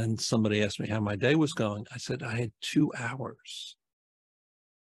 and somebody asked me how my day was going. I said I had 2 hours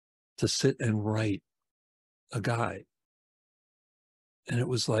to sit and write a guide. And it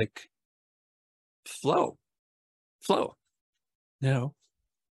was like, flow. I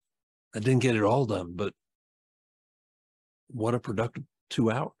didn't get it all done, but what a productive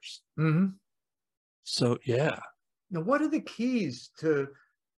 2 hours. So, yeah. Now, what are the keys to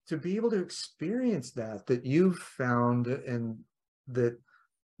be able to experience that you've found, and that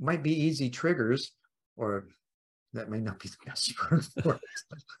might be easy triggers, or that may not be the best word for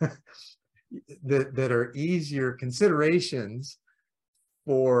it, that are easier considerations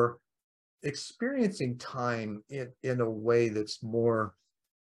for experiencing time in a way that's more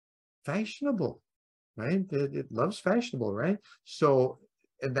fashionable, right? It loves fashionable, right? So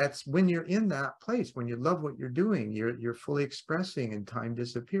And that's when you're in that place, when you love what you're doing, you're fully expressing and time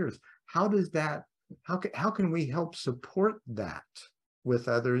disappears. How does that, how can we help support that with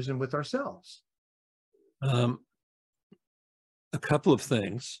others and with ourselves? A couple of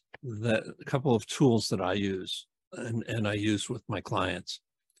things, a couple of tools that I use and I use with my clients.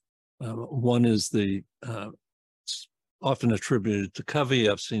 One is it's often attributed to Covey.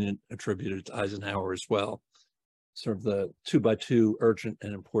 I've seen it attributed to Eisenhower as well. Sort of the 2x2 urgent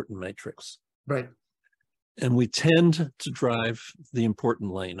and important matrix. Right. And we tend to drive the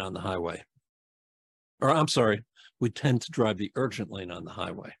important lane on the highway. Or I'm sorry, we tend to drive the urgent lane on the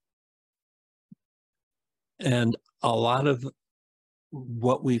highway. And a lot of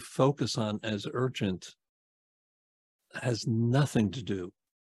what we focus on as urgent has nothing to do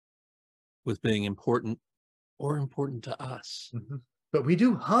with being important or important to us. Mm-hmm. But we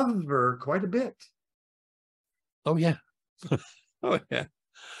do hover quite a bit. Oh, yeah. Oh, yeah.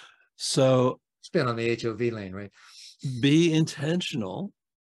 So Spin on the HOV lane, right? Be intentional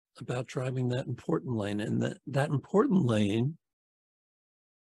about driving that important lane. And that important lane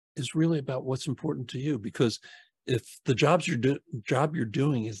is really about what's important to you. Because if the job you're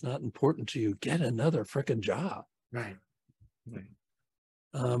doing is not important to you, get another frickin' job. Right. Right.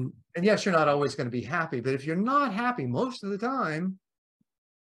 And yes, you're not always going to be happy, but if you're not happy most of the time,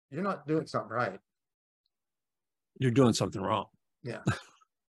 you're not doing something right. You're doing something wrong. Yeah.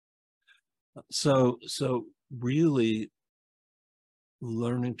 So really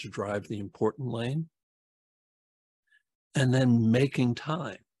learning to drive the important lane and then making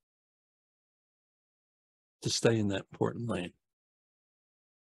time to stay in that important lane.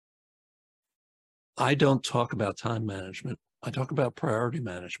 I don't talk about time management. I talk about priority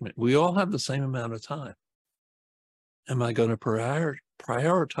management. We all have the same amount of time. Am I going to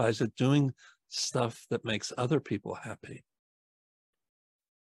prioritize it doing stuff that makes other people happy?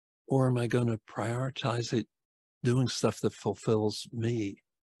 Or am I going to prioritize it doing stuff that fulfills me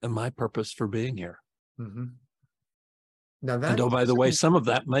and my purpose for being here? Mm-hmm. Now that, and oh, by the way, some of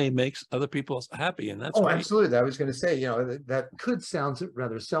that may make other people happy, and that's great. Absolutely. I was going to say, that could sound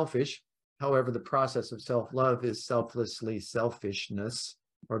rather selfish. However, the process of self-love is selflessly selfishness,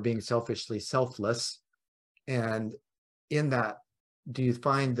 or being selfishly selfless. And in that, do you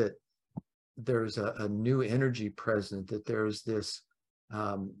find that there's a new energy present, that there's this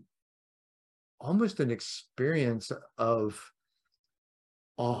almost an experience of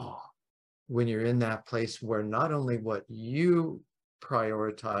awe when you're in that place where not only what you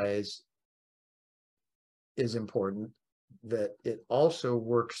prioritize is important, that it also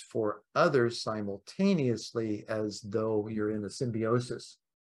works for others simultaneously, as though you're in a symbiosis,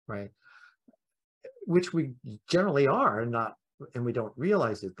 right? Which we generally are not, and we don't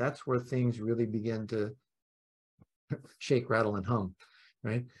realize it. That's where things really begin to shake, rattle, and hum,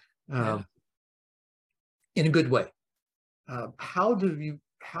 right? In a good way. How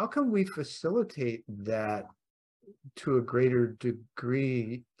can we facilitate that to a greater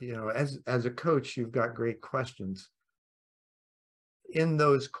degree? As a coach, you've got great questions. In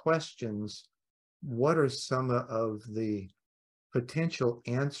those questions, what are some of the potential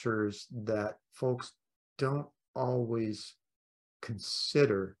answers that folks don't always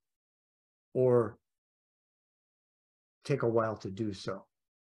consider, or take a while to do so,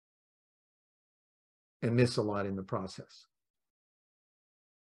 and miss a lot in the process?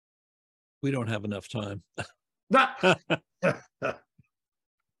 We don't have enough time.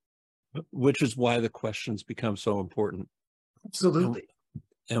 Which is why the questions become so important. Absolutely.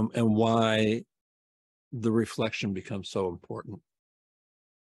 And why the reflection becomes so important.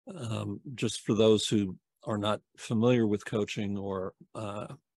 Just for those who are not familiar with coaching, or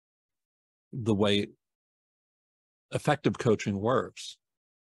the way effective coaching works,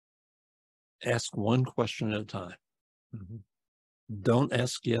 ask one question at a time. Mm-hmm. Don't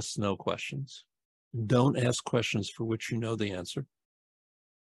ask yes, no questions. Don't ask questions for which you know the answer.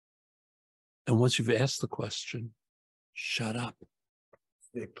 And once you've asked the question, shut up.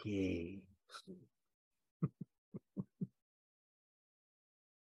 The key.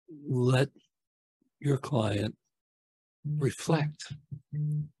 Let your client reflect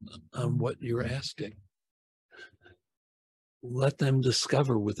on what you're asking. Let them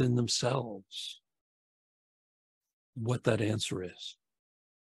discover within themselves what that answer is.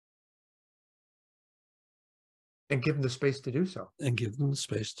 And give them the space to do so. And give them the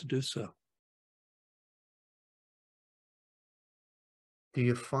space to do so. Do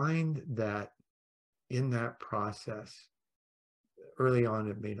you find that in that process, early on,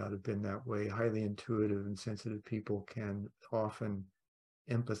 it may not have been that way, highly intuitive and sensitive people can often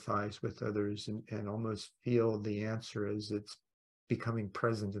empathize with others and almost feel the answer as it's becoming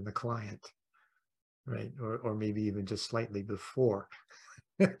present in the client, right? Or maybe even just slightly before,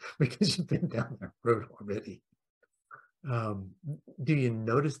 because you've been down that road already. Do you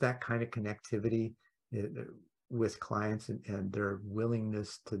notice that kind of connectivity with clients and their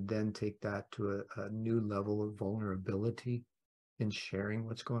willingness to then take that to a new level of vulnerability in sharing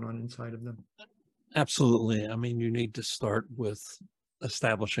what's going on inside of them? Absolutely. I mean, you need to start with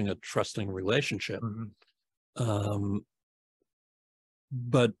establishing a trusting relationship.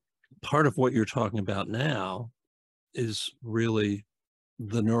 But part of what you're talking about now is really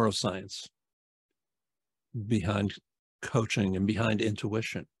the neuroscience behind coaching and behind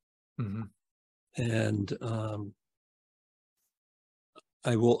intuition. And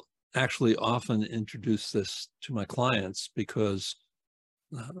I will actually often introduce this to my clients because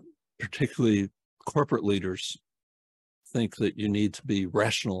particularly corporate leaders think that you need to be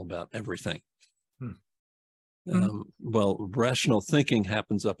rational about everything. Well, rational thinking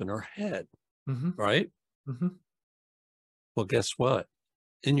happens up in our head, right? Well, guess what?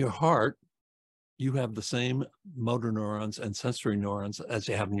 In your heart, you have the same motor neurons and sensory neurons as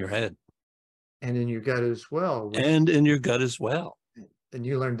you have in your head. And in your gut as well. And in your gut as well. And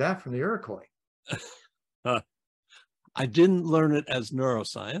you learned that from the Iroquois. I didn't learn it as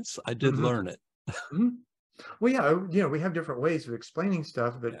neuroscience. I did learn it. Well, yeah, we have different ways of explaining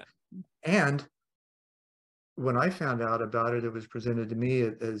stuff, but and when I found out about it, it was presented to me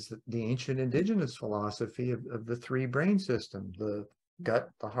as the ancient indigenous philosophy of the three brain systems: the gut,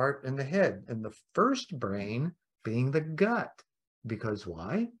 the heart, and the head. And the first brain being the gut. Because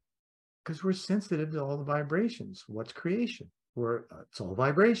why? Because we're sensitive to all the vibrations. What's creation? It's all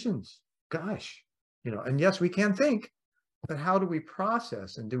vibrations. Gosh, and yes, we can think, but how do we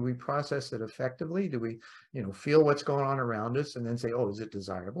process? And do we process it effectively? Do we, feel what's going on around us and then say, oh, is it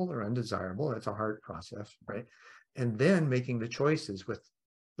desirable or undesirable? That's a hard process, right? And then making the choices with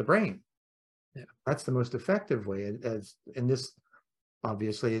the brain. Yeah, that's the most effective way. And this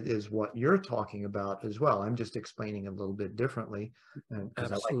obviously is what you're talking about as well. I'm just explaining a little bit differently.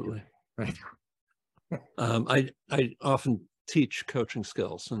 Absolutely. I like to, right? I often teach coaching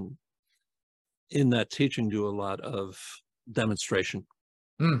skills, and in that teaching do a lot of demonstration.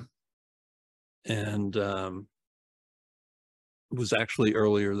 And was actually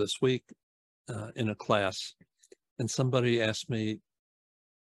earlier this week in a class, and somebody asked me,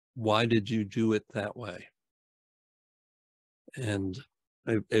 why did you do it that way? And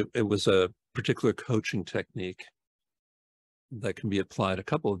it was a particular coaching technique that can be applied a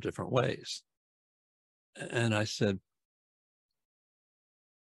couple of different ways. And I said,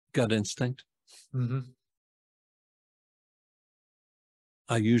 gut instinct.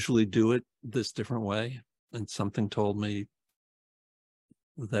 I usually do it this different way, and something told me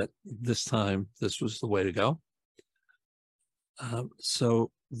that this time this was the way to go. So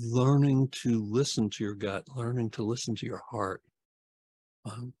learning to listen to your gut, learning to listen to your heart,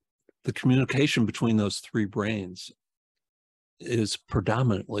 the communication between those three brains is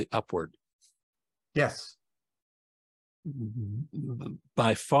predominantly upward. Yes.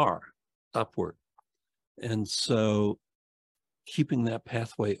 By far upward. And so keeping that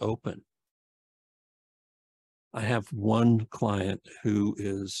pathway open. I have one client who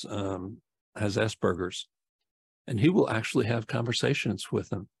has Asperger's, and he will actually have conversations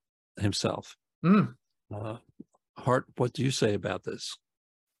with himself. Heart, what do you say about this?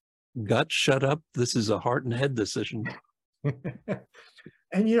 Gut, shut up. This is a heart and head decision.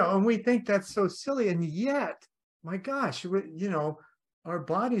 And and we think that's so silly, and yet, my gosh, our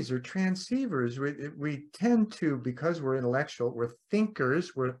bodies are transceivers. We tend to, because we're intellectual, we're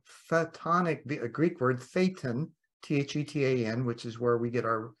thinkers, we're phaetonic, a Greek word, thetan, Thetan, which is where we get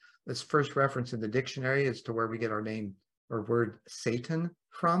this first reference in the dictionary as to where we get our name or word Satan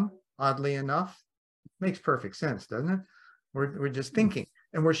from, oddly enough. Makes perfect sense, doesn't it? We're just thinking,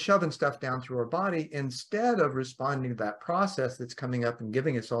 and we're shoving stuff down through our body instead of responding to that process that's coming up and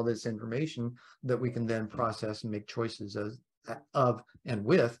giving us all this information that we can then process and make choices of and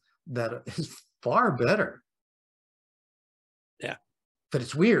with that is far better. Yeah. But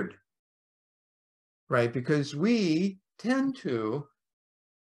it's weird, right? Because we tend to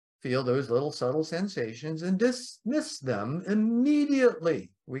feel those little subtle sensations and dismiss them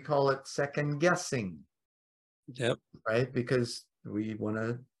immediately. We call it second guessing. Yep. Right? Because we want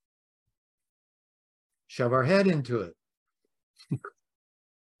to shove our head into it.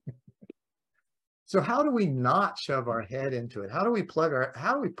 So how do we not shove our head into it? How do we pull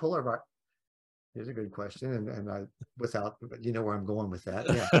our, here's a good question. And you know where I'm going with that.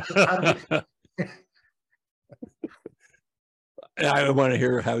 Yeah. I want to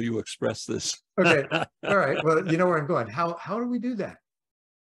hear how you express this. Okay. All right. Well, you know where I'm going. How do we do that?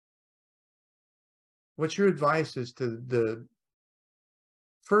 What's your advice as to the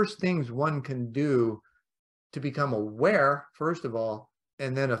first things one can do to become aware, first of all,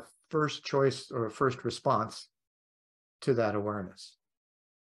 and then a first choice or a first response to that awareness?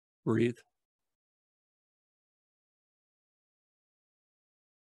 Breathe.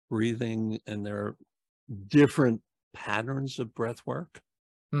 Breathing, and there are different patterns of breath work.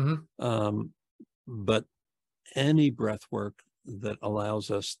 But any breath work that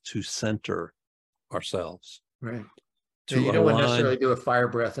allows us to center ourselves. Right. To you don't want to align, necessarily do a fire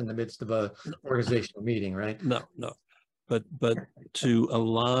breath in the midst of a organizational meeting, right? no. But to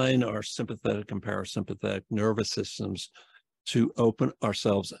align our sympathetic and parasympathetic nervous systems to open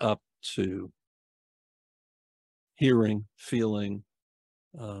ourselves up to hearing, feeling,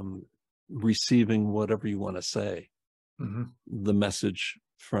 receiving whatever you want to say, the message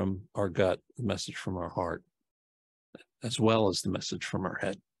from our gut, the message from our heart, as well as the message from our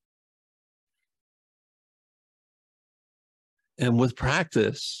head. And with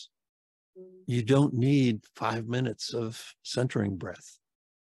practice, you don't need 5 minutes of centering breath.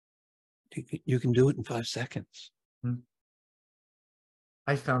 You can do it in 5 seconds.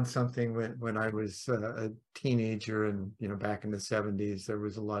 I found something when I was a teenager, and back in the 70s, there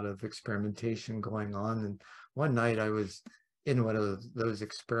was a lot of experimentation going on. And one night I was in one of those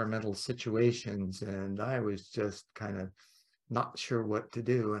experimental situations, and I was just kind of not sure what to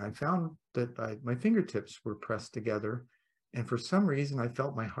do. And I found that my fingertips were pressed together, and for some reason I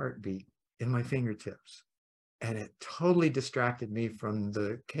felt my heartbeat in my fingertips, and it totally distracted me from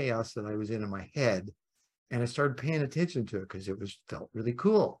the chaos that I was in my head. And I started paying attention to it because it felt really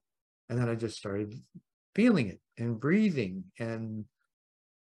cool. And then I just started feeling it and breathing, and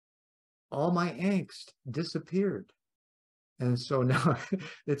all my angst disappeared. And so now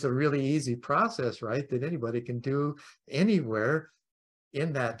it's a really easy process, right? That anybody can do anywhere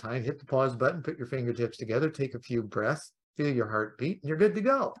in that time. Hit the pause button, put your fingertips together, take a few breaths, feel your heartbeat, and you're good to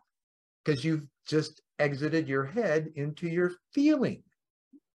go. Because you've just exited your head into your feeling.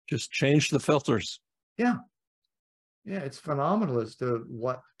 Just change the filters. Yeah. Yeah, it's phenomenal as to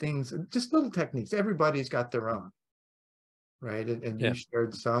what things, just little techniques. Everybody's got their own, right? And you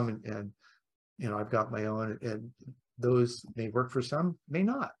shared some, and I've got my own, and those may work for some, may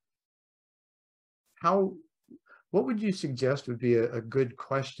not. What would you suggest would be a good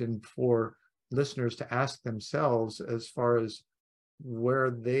question for listeners to ask themselves as far as where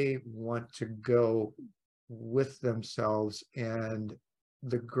they want to go with themselves and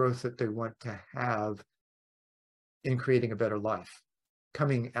the growth that they want to have in creating a better life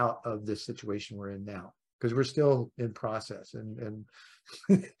coming out of this situation we're in now? Because we're still in process, and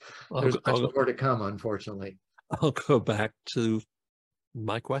there's much more to come, unfortunately. I'll go back to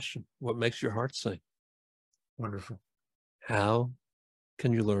my question. What makes your heart sing? Wonderful. How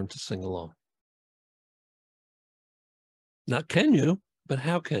can you learn to sing along? Not can you, but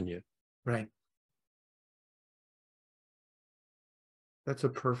how can you? Right. That's a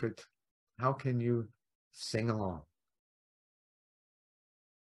perfect. How can you sing along?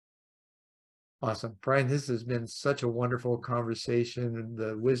 Awesome. Brian, this has been such a wonderful conversation, and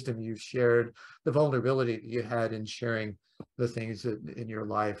the wisdom you've shared, the vulnerability that you had in sharing the things in your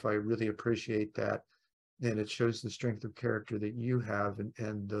life. I really appreciate that. And it shows the strength of character that you have,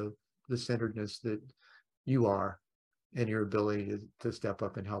 and the centeredness that you are, and your ability to step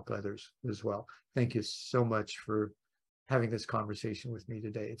up and help others as well. Thank you so much for having this conversation with me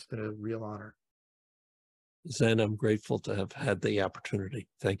today. It's been a real honor. Zen, I'm grateful to have had the opportunity.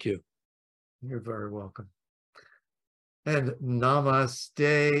 Thank you. You're very welcome. And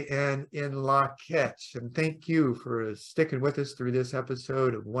namaste and in lak'ech. And thank you for sticking with us through this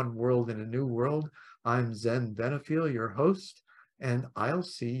episode of One World in a New World. I'm Zen Benefiel, your host, and I'll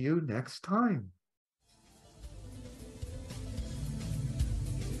see you next time.